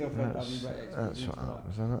do yourself a wee bit of experience. That's what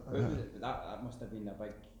happens, isn't it? That must have been a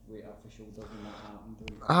big weight off your shoulders when that happened.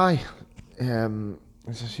 Aye,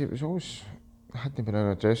 as I say, it was always, I hadn't been in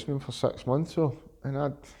a dressing room for 6 months, so, and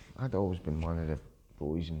I'd always been one of the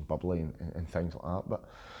boys and bubbly and things like that, but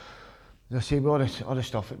as I say, with all the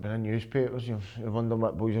stuff that's been in newspapers, you wonder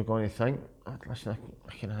what boys are going to think. Listen,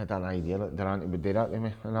 I kind of had an idea that Durante would do that to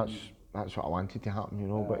me, and that's what I wanted to happen, you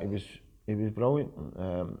know. But he was brilliant.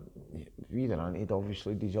 With Durante, he'd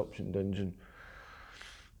obviously these ups and downs and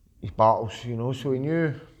his battles, you know. So he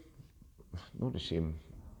knew, not the same,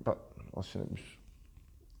 but listen, it was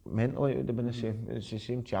mentally it would have been the same. It's the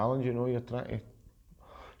same challenge, you know. You're trying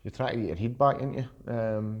to get your head back into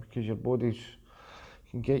because your body's.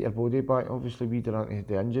 You can get your body back, obviously we Durante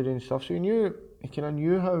the injury and stuff, so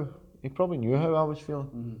he probably knew how I was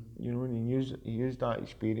feeling, you know, and he used that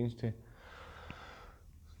experience to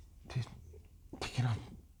kind of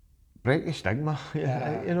break the stigma,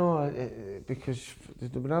 you know, because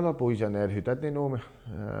there were other boys in there who didn't know me,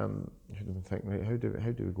 who'd have been thinking, right, how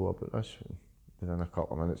do we go about this? And within a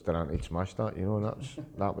couple of minutes Durante had smashed that, you know, and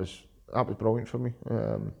that was brilliant for me.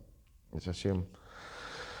 As I say,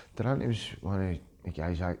 Durante was one of the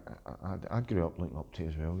guys I grew up looking up to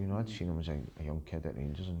as well, you know. I'd seen him as a young kid at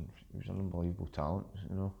Rangers and he was an unbelievable talent,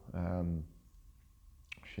 you know.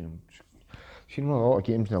 Seen him a lot of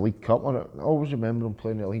games in the League Cup. I always remember him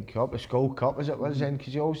playing the League Cup, the Skull Cup as it was then,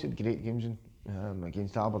 because he always had great games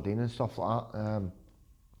against Aberdeen and stuff like that.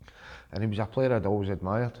 And he was a player I'd always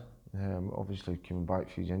admired. Obviously coming back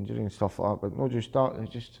from his injury and stuff like that, but not just that,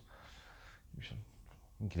 he was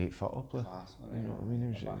a great football player. You know what I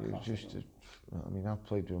mean? He was just, I mean, I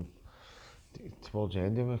played with him towards the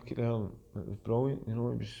end of my career and it was brilliant, you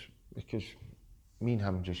know. It was because me and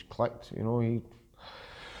him just clicked, you know.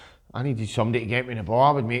 I needed somebody to get me the ball,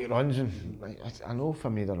 I would make runs, and I know if I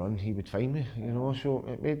made a run he would find me, you know, so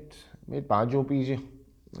it made my job easy.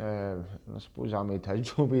 And I suppose I made his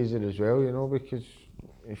job easier as well, you know, because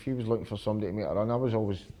if he was looking for somebody to make a run,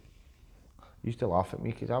 he used to laugh at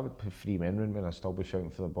me because I would put 3 men round when I'd still be shouting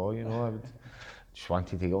for the ball, you know. I would just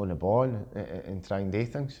wanted to get on the ball and try and do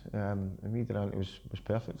things. And me, Durante was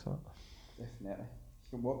perfect for that. Definitely.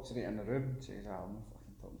 He walks right in the room and says, I'm not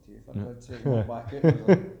fucking talking to you for God's sake, walk back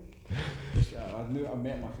out. I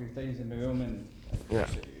met him a few times in the room and he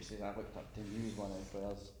says, I looked up to you, he was one of the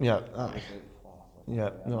players.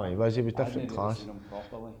 No, he was different class. I'd never seen him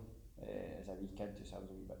properly as a wee kid, just I was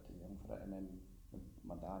a wee bit too young for it, and then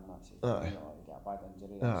my dad and that said, you got a bad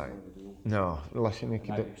injury, that's not the deal. No, listen, he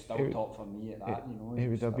could still top for me at that, you know. He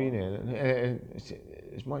would have been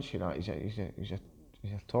as much as that, he's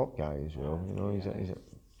a top guy as well, you know. He's a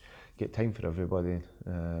get time for everybody.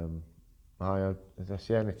 As I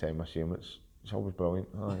say, any time I see him, it's always brilliant.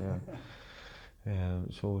 We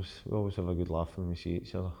always have a good laugh when we see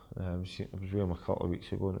each other. I was with him a couple of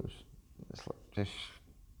weeks ago, and it's like just,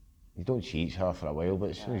 you don't see each other for a while, but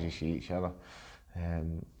as soon as you see each other,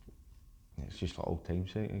 it's just like old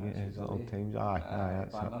times again. It's like old times.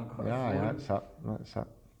 That's it. That's it.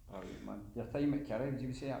 Alright, man. Your time at Kerry, would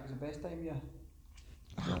you say that was the best time of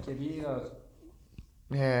your career, or?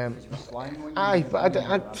 But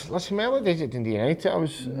listen, my early days at Dundee United, I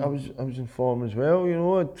was in form as well, you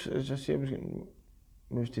know. As I say, I was getting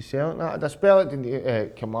moved to Celtic. I had a spell at Dundee,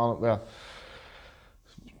 Kilmarnock where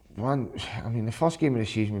the first game of the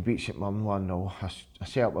season we beat St Mirren 1-0. I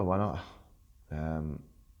set up a winner.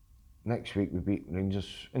 Next week we beat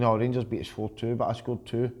Rangers. No, Rangers beat us 4-2, but I scored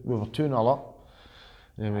 2. We were 2-0 up.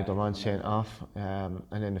 and then we had a man sent off, and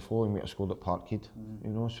then the following week I scored at Parkhead, you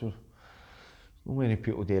know, so not many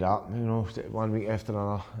people do that, you know, 1 week after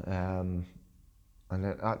another, and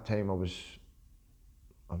at that time I was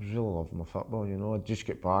really loving my football, you know. I'd just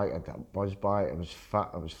get back, I'd got a buzz back, I was fit,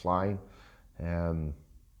 I was flying.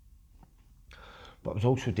 But I was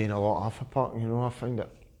also doing a lot off the park, you know. I found it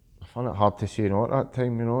hard to say no at that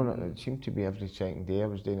time, you know. And it seemed to be every second day I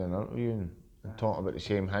was doing an interview and talking about the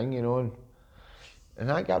same thing, you know. And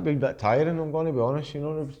that got a bit tiring, I'm going to be honest, you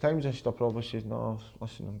know. There was times I should have probably said, no,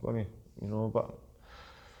 listen, I'm going to, you know. But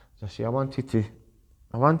as I say, I wanted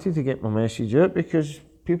to get my message out because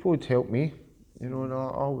people would help me. You know, and I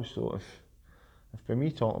always thought if by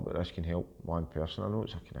me talking about this can help one person, I know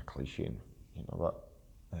it's a kind of cliche, you know,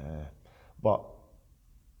 but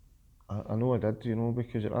I know I did, you know,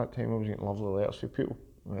 because at that time I was getting lovely letters from people.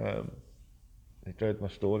 They'd read my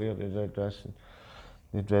story, or they'd read this, and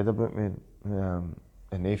they'd read about me,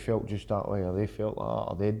 and they felt just that way, or they felt that,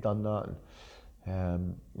 or they'd done that,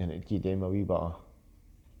 and it gave them a wee bit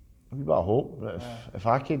of hope that if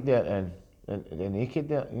I could do it, then they could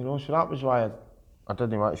do it, you know. So that was why I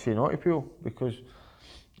didn't want to say no to people, because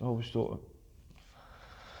I always thought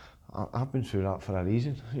I've been through that for a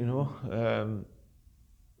reason, you know,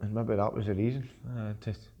 and maybe that was the reason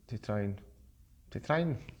to try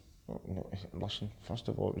and listen. First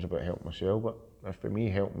of all, it was about helping myself, but if for me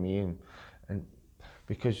helping me, and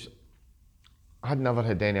because I had never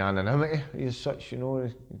had any anonymity as such, you know.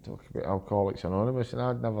 You talk about Alcoholics Anonymous,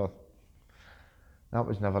 and that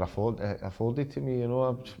was never afforded to me, you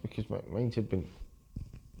know, because mine had been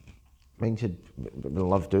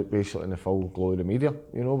lived out basically in the full glow of the media,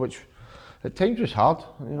 you know, which at times was hard,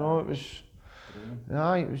 you know. It was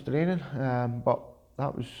draining. It was draining, but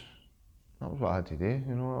that was what I had to do,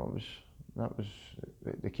 you know. That was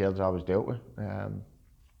the cards I was dealt with, and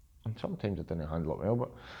sometimes I didn't handle it well,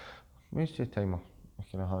 but most of the time I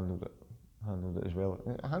kind of handled it as well.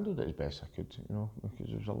 I handled it as best I could, you know, because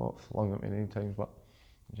there was a lot flung at me many times, but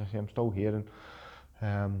as I say, I'm still here,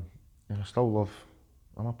 and I still love.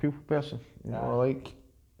 I'm a people person, you know. I like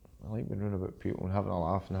being around about people and having a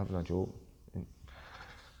laugh and having a joke,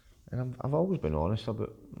 and I've always been honest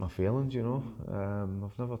about my feelings, you know.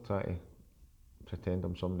 I've never tried to pretend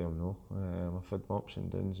I'm somebody I'm not. I've had my ups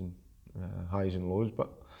and downs and highs and lows, but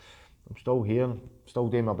I'm still here, and still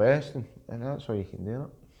doing my best, and that's how you can do it.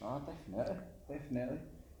 Oh, definitely.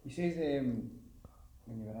 You says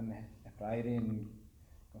when you were in the Priory and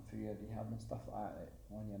going through your rehab and stuff like that,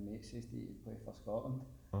 one of your mates says that you play for Scotland.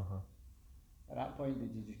 At that point,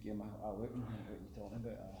 did you just give him a look and what you talking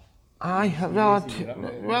about?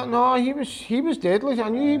 Well, no, he was deadly. I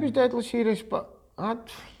knew he was deadly serious, but as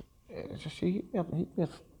I say, he had more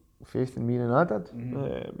faith in me than I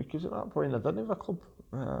did, because at that point I didn't have a club,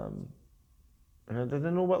 and I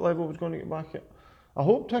didn't know what level I was going to get back at. I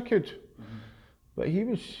hoped I could, but he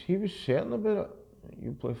was certain about it.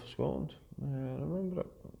 You play for Scotland. I remember it.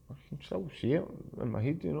 I can still see it in my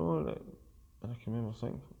head, you know, and I can remember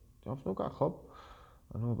thinking, I've not got a club.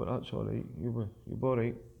 I know, but that's all right. You'll be all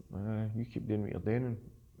right. You keep doing what you're doing,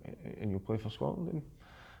 and you'll play for Scotland.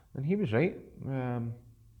 And he was right.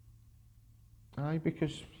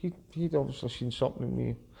 Because he'd obviously seen something in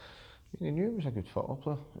me. He knew he was a good football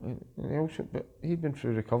player, but he'd been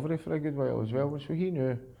through recovery for a good while as well, so he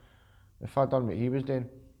knew if I'd done what he was doing,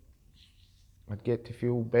 I'd get to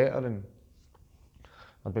feel better and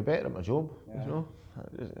I'd be better at my job, you know.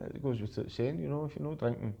 It goes without saying, you know, if you're not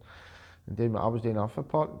drinking and doing what I was doing off the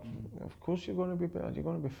park, of course you're going to be better, you're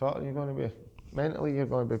going to be fitter, you're going to be mentally, you're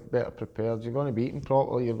going to be better prepared, you're going to be eating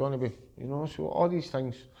properly, you're going to be, you know, so all these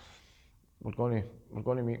things were going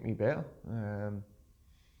to make me better.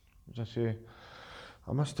 As I say,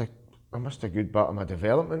 I missed a good bit of my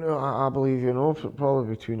development, I believe, you know,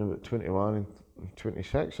 probably between about 21 and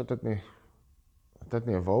 26, I didn't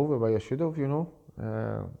evolve the way I should have, you know,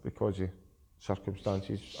 because of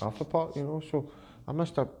circumstances after part, you know, so I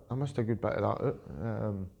missed a good bit of that out.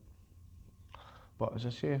 But as I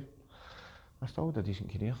say, I still had a decent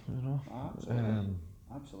career, you know.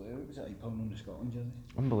 Absolutely. What was it like pulling on the Scotland jersey?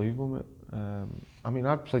 Unbelievable, mate. I mean,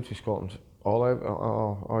 I'd played for Scotland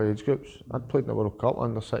all age groups. I'd played in the World Cup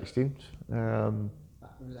under 16s.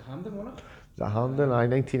 Was it Hampden, wasn't it? It was at Hampden,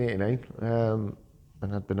 1989.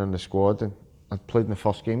 And I'd been in the squad and I'd played in the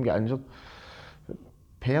first game, got injured. But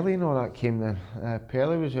Pelly and all that came then.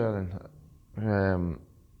 Pelly was there, and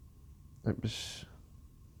it was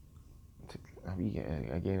a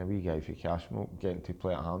wee guy for Cashmore getting to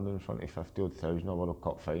play at Hampden in front of 50,000 a World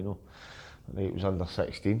Cup final. It was under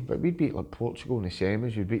 16, but we'd beat like Portugal in the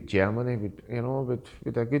semis, we'd beat Germany, we'd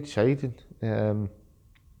a good side. And,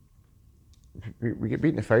 we get beat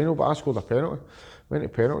in the final, but I scored a penalty. Went to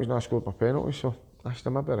penalties and I scored my penalty, so I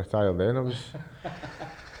still maybe retired then. I was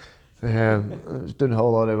doing a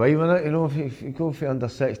whole lot of way with it, you know, if you go for under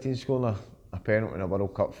 16 scoring a penalty in a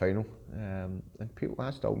World Cup final, and people,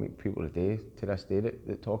 I still meet people to this day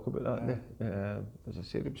that talk about that day. As I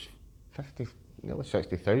said, it was 50, nearly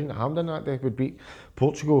 60,000 at Hampden that day. Would beat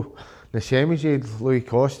Portugal in the semis. You had Rui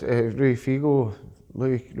Costa, Rui Figo,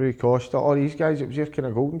 Rui Costa, all these guys. It was your kind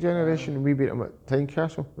of golden generation, and we beat them at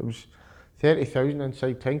Tynecastle. It was 30,000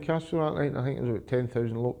 inside Tynecastle that night, and I think it was about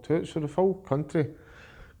 10,000 locked out, so the full country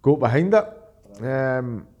got behind it.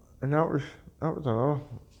 And that was another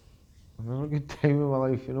good time in my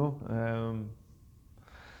life, you know.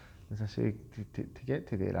 As I say, to get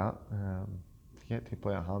to do that, to get to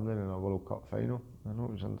play at Hampden in a World Cup final. I know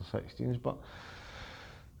it was under 16s, but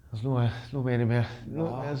there's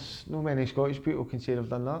no many Scottish people can say they've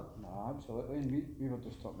done that. No, absolutely. And we were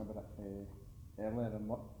just talking about it earlier in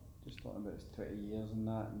work, just talking about it's 20 years and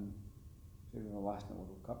that, and we were last in the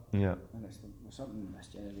World Cup. Yeah. And it's something this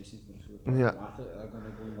generation's been so pragmatic that they're going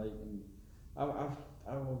to go and like. And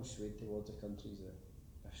I've always swayed towards the countries that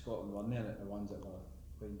if Scotland won there, the ones that were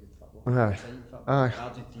playing good football. Aye.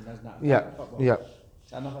 Argentina's not football. Yeah.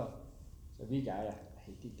 It's a wee guy. I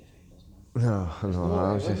hated defenders, man. No, I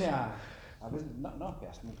was just... I wasn't not a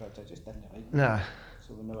personal grudge. I just didn't like them. Nah.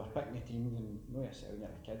 So when they were picking the teams, and you know yourself, when you're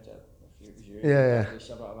a kid, if it was you, Yeah. I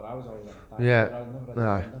was always an attacker. Yeah. I was never a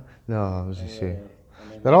defender. No, I was the same.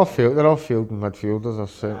 They're all field midfielders or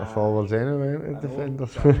centre forwards anyway, aren't they,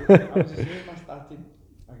 defenders? I was the same.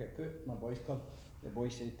 I got put in my boys club. The boy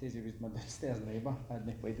said to us, he was my downstairs neighbour, I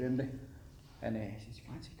hadn't played with him, and he says,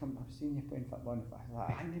 "Fancy come, I've seen you playing football." And I was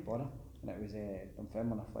like, "I didn't bother." And it was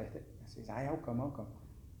Dunfermline Athletic. I says, "Aye, I'll come.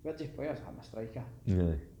 Where'd you play?" I was like, "I'm a striker."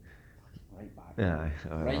 Really? Right back. Right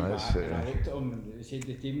back. And I looked at him and he said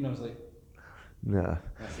the team, and I was like, nah.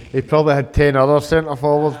 He probably had 10 other centre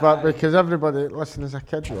forwards back, because everybody, listen, as a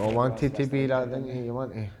kid, you all wanted to be that, didn't you? You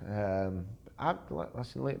want to.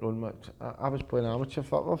 Listen, later on, I was playing amateur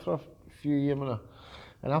football for a few years,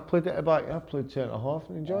 and I played at the back. I played centre half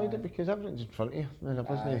and enjoyed it because everything's in front of you. And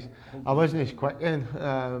I wasn't as quick then.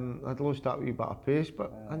 I'd lost that wee bit of pace,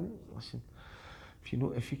 but listen,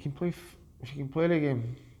 if you can play the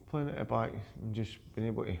game, playing at the back and just being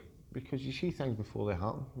able to, because you see things before they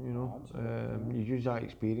happen, you know. You use that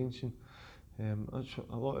experience, and that's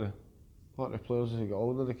a lot of the players as they get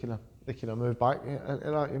older, they kind of move back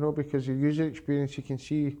into that, you know, because you use your experience, you can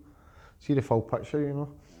see the full picture, you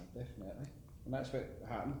know. Yeah, definitely. And that's what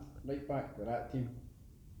happened right back with that team,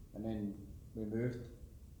 and then we moved,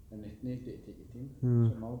 and they needed to take the team.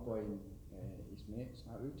 So my boy and his mates,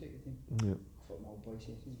 I would take the team. Yeah. I thought my boy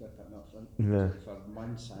said he's got to put me up front. Yeah. So for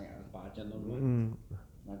months, I was badging them.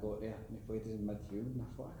 And I got there, and he played us in midfield, and I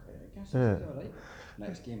thought, I guess it's alright.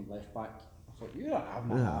 Next game, left back. I thought, you're not having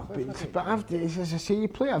my half. But as I say, you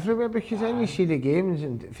play everywhere, because then you see the games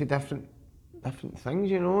and for different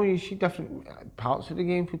things, you know. You see different parts of the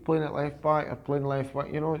game, for playing at left back or playing left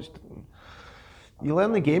back, you know. You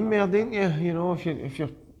learn the game more, don't you? You know, if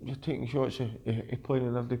you're taking shots, you're playing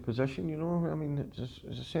in every position, you know. I mean,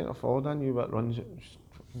 as a centre forward, I knew what runs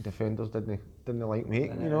defenders didn't like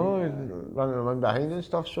making, you know, running around behind and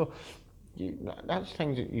stuff. So that's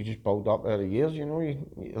things that you just build up over the years, you know. You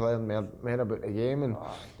learn more about the game and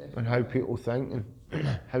how people think and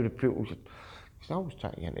how the people. Because I always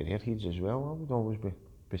try to get into their heads as well. I would always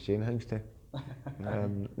be saying things to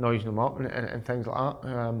noising them up and things like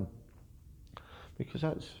that. Because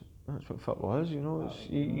that's what football is, you know. It's,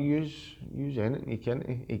 you use anything you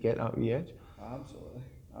can to get that wee edge. Absolutely,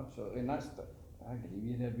 and I agree with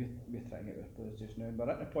you there. We're trying to get with players just now, but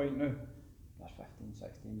at the point now, that's 15,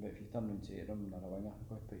 16, but if you turn and say to them, they're a winger,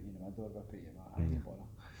 go put you in the middle, go put you in that, I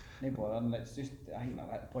ain't bother, and it's just, I think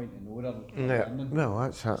they're at the point in order. Well,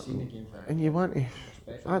 that's it. And you want to,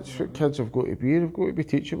 that's what kids have got to be. They've got to be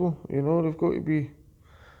teachable, you know. They've got to be,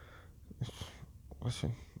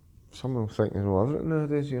 listen, some of them think they know everything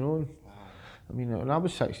nowadays, you know. I mean, when I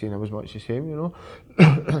was 16, I was much the same, you know.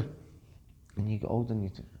 And you get older and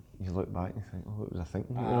you look back and think, what was I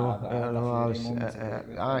thinking? You know,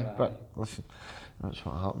 but listen, that's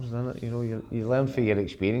what happens, isn't it? You know, you learn from your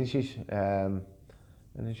experiences, and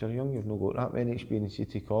as you're young, you've not got that many experiences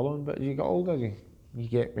to call on. But as you get older, you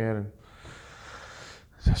get there, and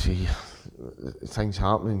as I say, things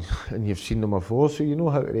happen, and you've seen them before, so you know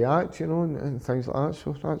how to react, you know, and things like that.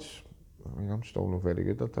 So that's. I mean, I'm still not very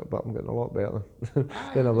good at it, but I'm getting a lot better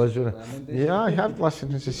than I was. Yeah, I have.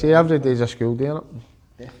 Listen, as I say, every day's a school day, innit?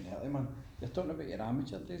 Definitely, man. You're talking about your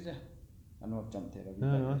amateur days there. I know I've jumped to a wee bit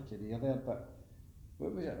of your career there, but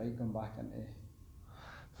what was it like going back into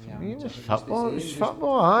It was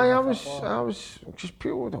football, aye, I was, because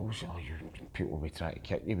people would always say, people would try to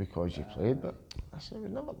kick you because you played, but I said, it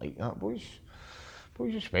was never like that, boys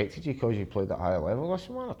respected you because you played at a higher level.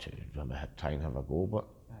 Listen, one or two, try and have a go, but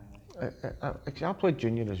I played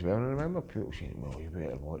junior as well, and I remember people saying, well, you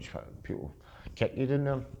better watch people kick you down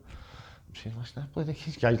there. I'm saying, listen, I played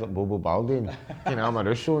against guys like Bobo Baldi and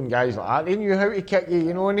Amarusso and guys like that. They knew how to kick you,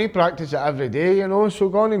 and they practice it every day, so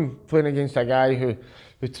going and playing against a guy who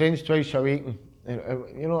trains twice a week, and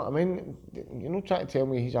you know what I mean? You're not trying to tell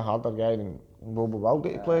me he's a harder guy than Bobo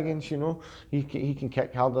Baldi to play against, he can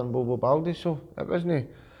kick harder than Bobo Baldi, so it was never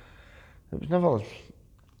a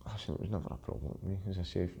problem with me. As I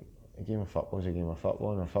say, a game of football is a game of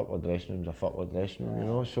football, and a football dressing room is a football dressing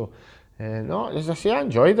room, so no, as I say, I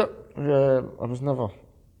enjoyed it. I was never,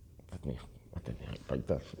 I didn't act big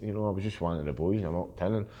there, I was just one of the boys, and I walked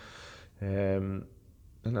in, and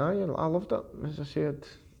I loved it. As I said,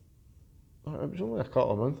 it was only a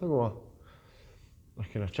couple of months ago I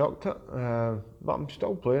kind of chucked it, but I'm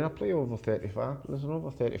still playing. I play over 35. There's an over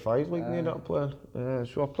 35s league near that I'm playing.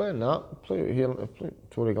 So I'm playing that. I play here at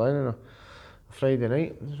Toryglen on a Friday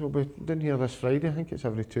night. So I'll be down here this Friday. I think it's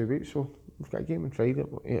every 2 weeks. So we've got a game on Friday at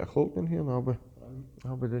 8 o'clock down here, and I'll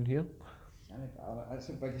be down here. That's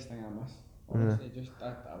the biggest thing I miss. Honestly,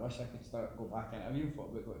 I wish I could go back in. I've even thought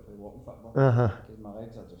about going to play walking football because my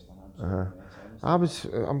legs are just an absolute mess.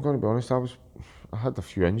 I'm going to be honest, I had a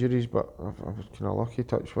few injuries, but I was kind of lucky,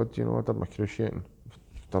 touch wood, I did my cruciate and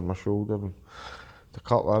did my shoulder and a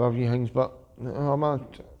couple of other wee things, but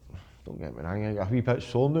don't get me wrong, I got a wee bit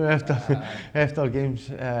sore now after games,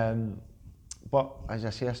 but as I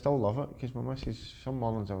say, I still love it, because my missus, some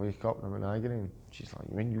mornings I wake up and I'm in agony and she's like,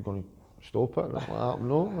 when are you going to stop it? And I'm like,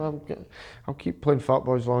 no, I'll keep playing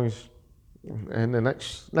football as long as, and the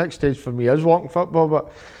next stage for me is walking football,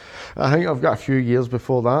 but I think I've got a few years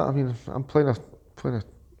before that. I mean, I'm playing a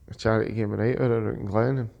charity game tonight out at Root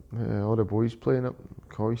Glen, and all the boys playing it,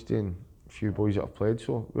 Coisty and a few boys that have played,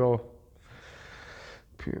 so we all,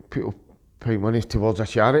 people pay money towards a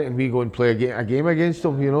charity and we go and play a game against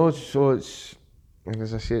them, so it's, and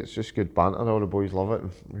as I say, it's just good banter, all the boys love it,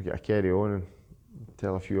 and we get to carry on and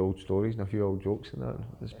tell a few old stories and a few old jokes and that,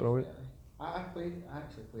 it's brilliant. I actually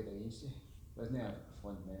played against you, wasn't it a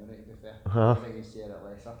fun memory to be fair? I played against you at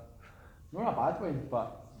Leicester. Not a bad one,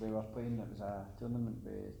 but we were playing, it was a tournament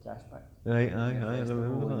with Cashback. Right, I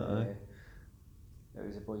remember that, It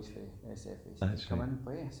was the boys for SFA, so they come in and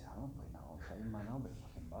play. I said, I haven't played in a long time, man, I'll be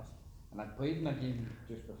fucking buzzed. And I'd played in a game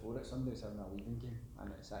just before it, Sunday was having a leaving game,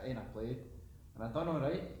 and at City, and I played, and I'd done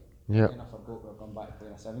alright. And I forgot we were going back to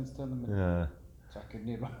playing a sevens tournament. So I couldn't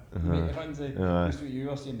make the runs. Just what you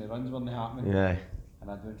were saying, the runs weren't happening. And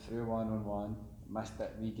I went through 1-on-1, missed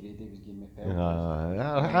it, wee Grady was giving me penalties.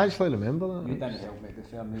 I actually remember that. You didn't help me, to be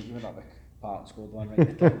fair, mate, you went up the park, scored one right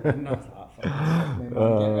at the top, and I was like, get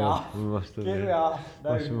me off. Must have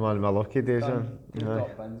been one of my lucky days then. Two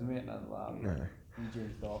top bins, mate, and I was like,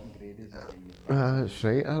 James Dalton, Grady's. That's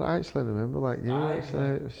right, I actually remember that game.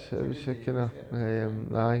 It was a kind of,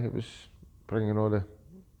 it was bringing all the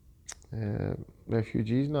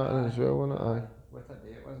refugees and that in as well, wasn't it? What a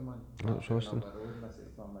day it was, man. That's awesome.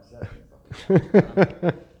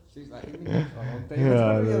 She's like, you've been here for a long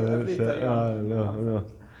time. No.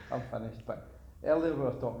 I'm finished, but earlier we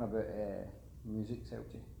were talking about music,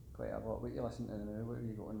 Celtic, quite a lot. What you listen to now? What have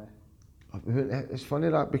you got on there? It's funny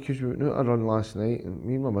that, because we went out a run last night and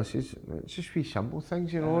me and my missus, it's just wee simple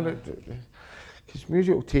things, because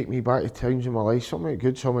music will take me back to times in my life, something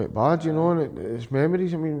good, something bad, and it's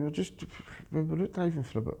memories. I mean, we were out driving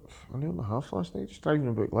for about an hour and a half last night, just driving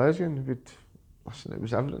about Glasgow, and listen, it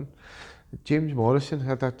was everything. James Morrison,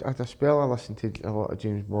 had a spell I listened to a lot of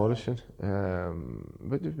James Morrison.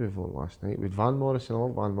 What did we have on last night? With Van Morrison, I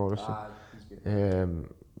love Van Morrison.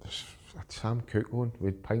 Sam Cooke on,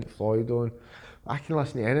 with Pink Floyd on. I can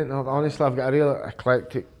listen to anything. Honestly, I've got a real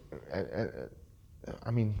eclectic.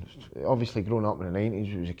 I mean, obviously growing up in the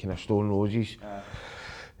 90s, it was a kind of Stone Roses,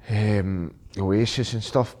 Oasis and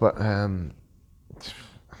stuff, but I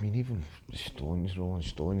mean, even Stones, Rolling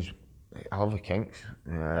Stones, I love the Kinks,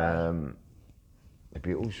 the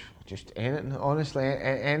Beatles, just anything, honestly,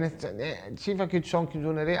 anything. See if a good song comes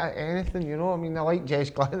on the radio, anything, I mean, I like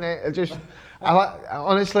Jess Glynn,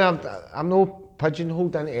 honestly, I'm no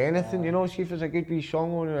pigeonholed into anything, see if there's a good wee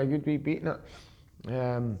song on or a good wee beat in it.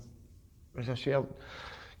 As I say, I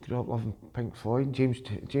grew up loving Pink Floyd.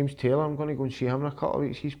 James Taylor, I'm going to go and see him in a couple of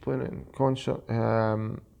weeks. He's playing it in concert. I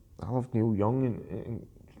love Neil Young and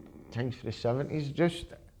things for the 70s. Just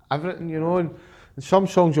everything, and some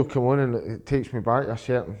songs will come on and it takes me back to a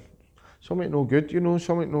certain something no good, you know,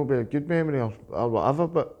 something no be a good memory or whatever,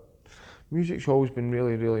 but music's always been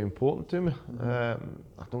really, really important to me. I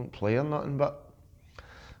don't play or nothing, but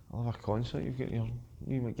I love a concert. You get your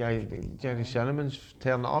guy, Jerry Cinnamon's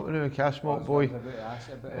turning it up now, Cashmalt Boy.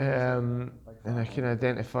 And I can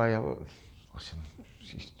identify, listen,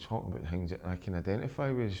 she's talking about things that I can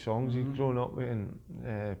identify with, songs he's grown up with and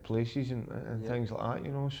places and things like that,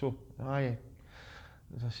 you know, so aye,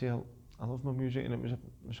 as I say, I love my music and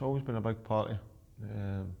it's always been a big part of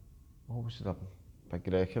always had a big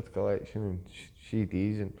record collection and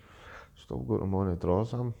CDs and still got them on the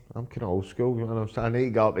drawers. I'm kind of old school, you know what I'm saying? I need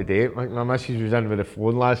to get up to date. Like my missus was in with the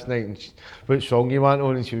phone last night and what song you want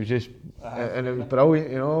on and she was just, and it was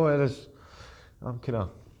brilliant, you know, whereas I'm kind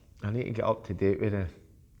of, I need to get up to date with the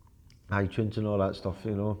iTunes and all that stuff,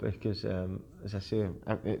 you know, because as I say,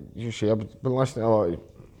 I've been listening to a lot of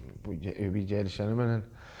Jerry Cinnamon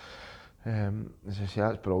and as I say,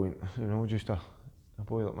 that's brilliant, you know, just a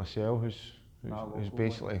boy like myself who's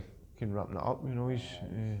basically ripping it up, you know,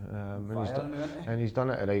 and he's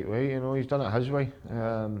done it the right way, you know, he's done it his way.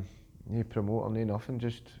 No promoter, no nothing,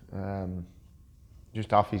 just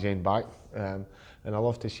off his own back, and I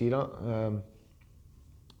love to see that.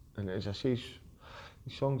 And as I say,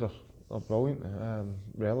 his songs are brilliant,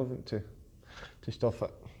 relevant to stuff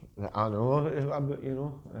that I know about, you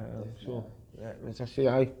know. So as I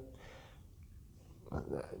say,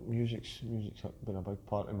 music's been a big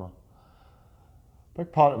part of my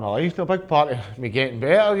life, a big part of me getting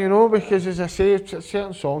better, you know, because as I say,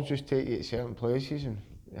 certain songs just take you to certain places and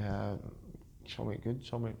some are good,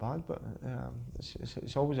 some are bad, but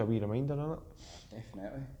it's always a wee reminder, isn't it?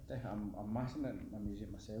 Definitely. I'm massive into my music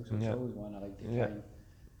myself, so it's always one I like to try and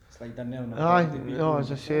slide in there. Aye, no,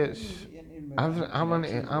 as I say, it's I'm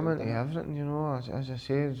into everything, you know, as I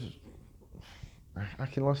say, I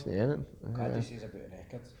can listen to anything. Glad you says about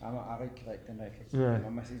records. I like collecting records. Yeah. My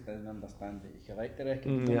missus doesn't understand that you collect the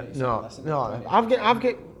records. No. I've got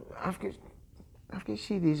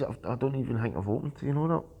CDs that I don't even think I've opened. You know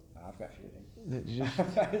that? I've got a few.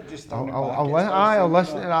 Just I'll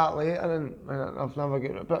listen to that later, and I've never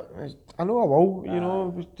got it. But I know I will. You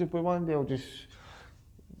know, but one day I'll just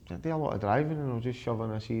do a lot of driving, and I'll just shove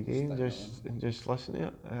in a CD and just listen to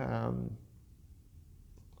it. And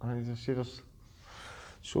as I say, there's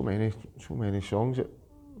so many songs that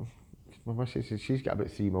my missus says she's got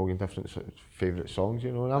about 3 million different favourite songs,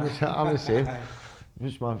 you know, and I'm the same.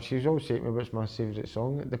 She's always saying to me, what's my favourite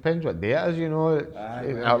song? It depends what day it is, you know, it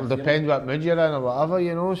depends what mood you're in or whatever,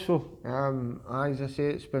 you know, so as I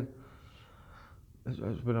say, it's been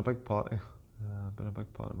a big part of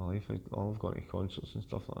my life. I've gone to concerts and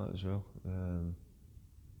stuff like that as well.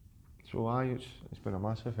 So it's been a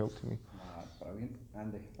massive help to me. That's brilliant.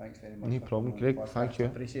 Andy, thanks very much. No problem, Craig. Thank you.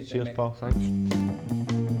 Appreciate it. Cheers, pal. Thanks.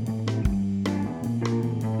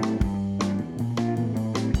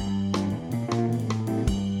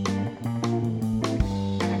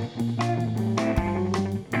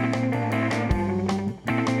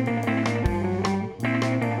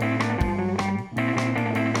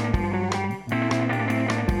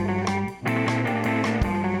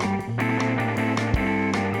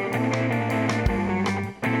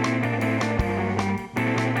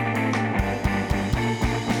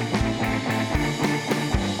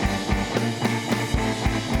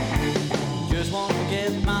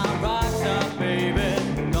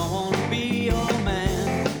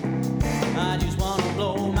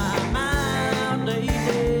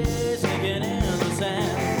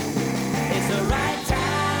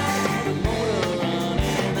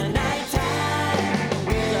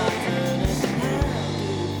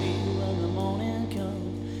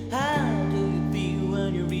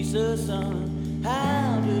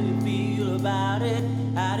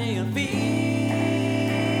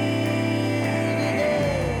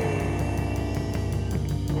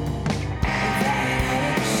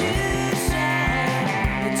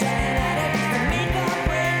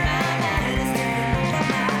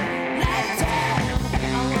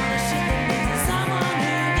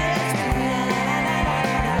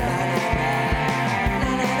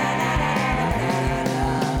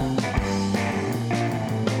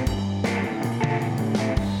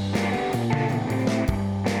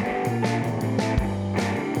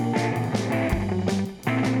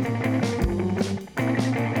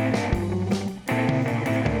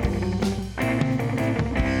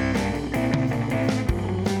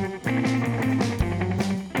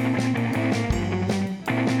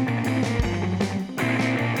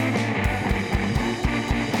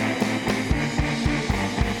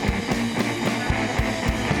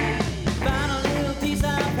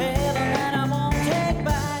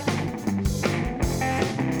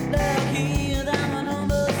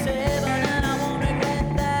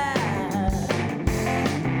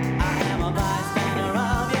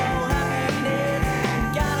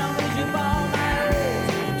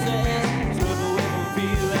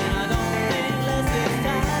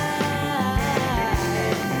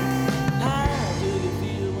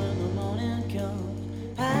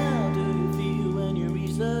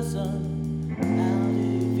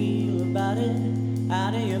 How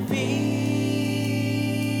do you feel?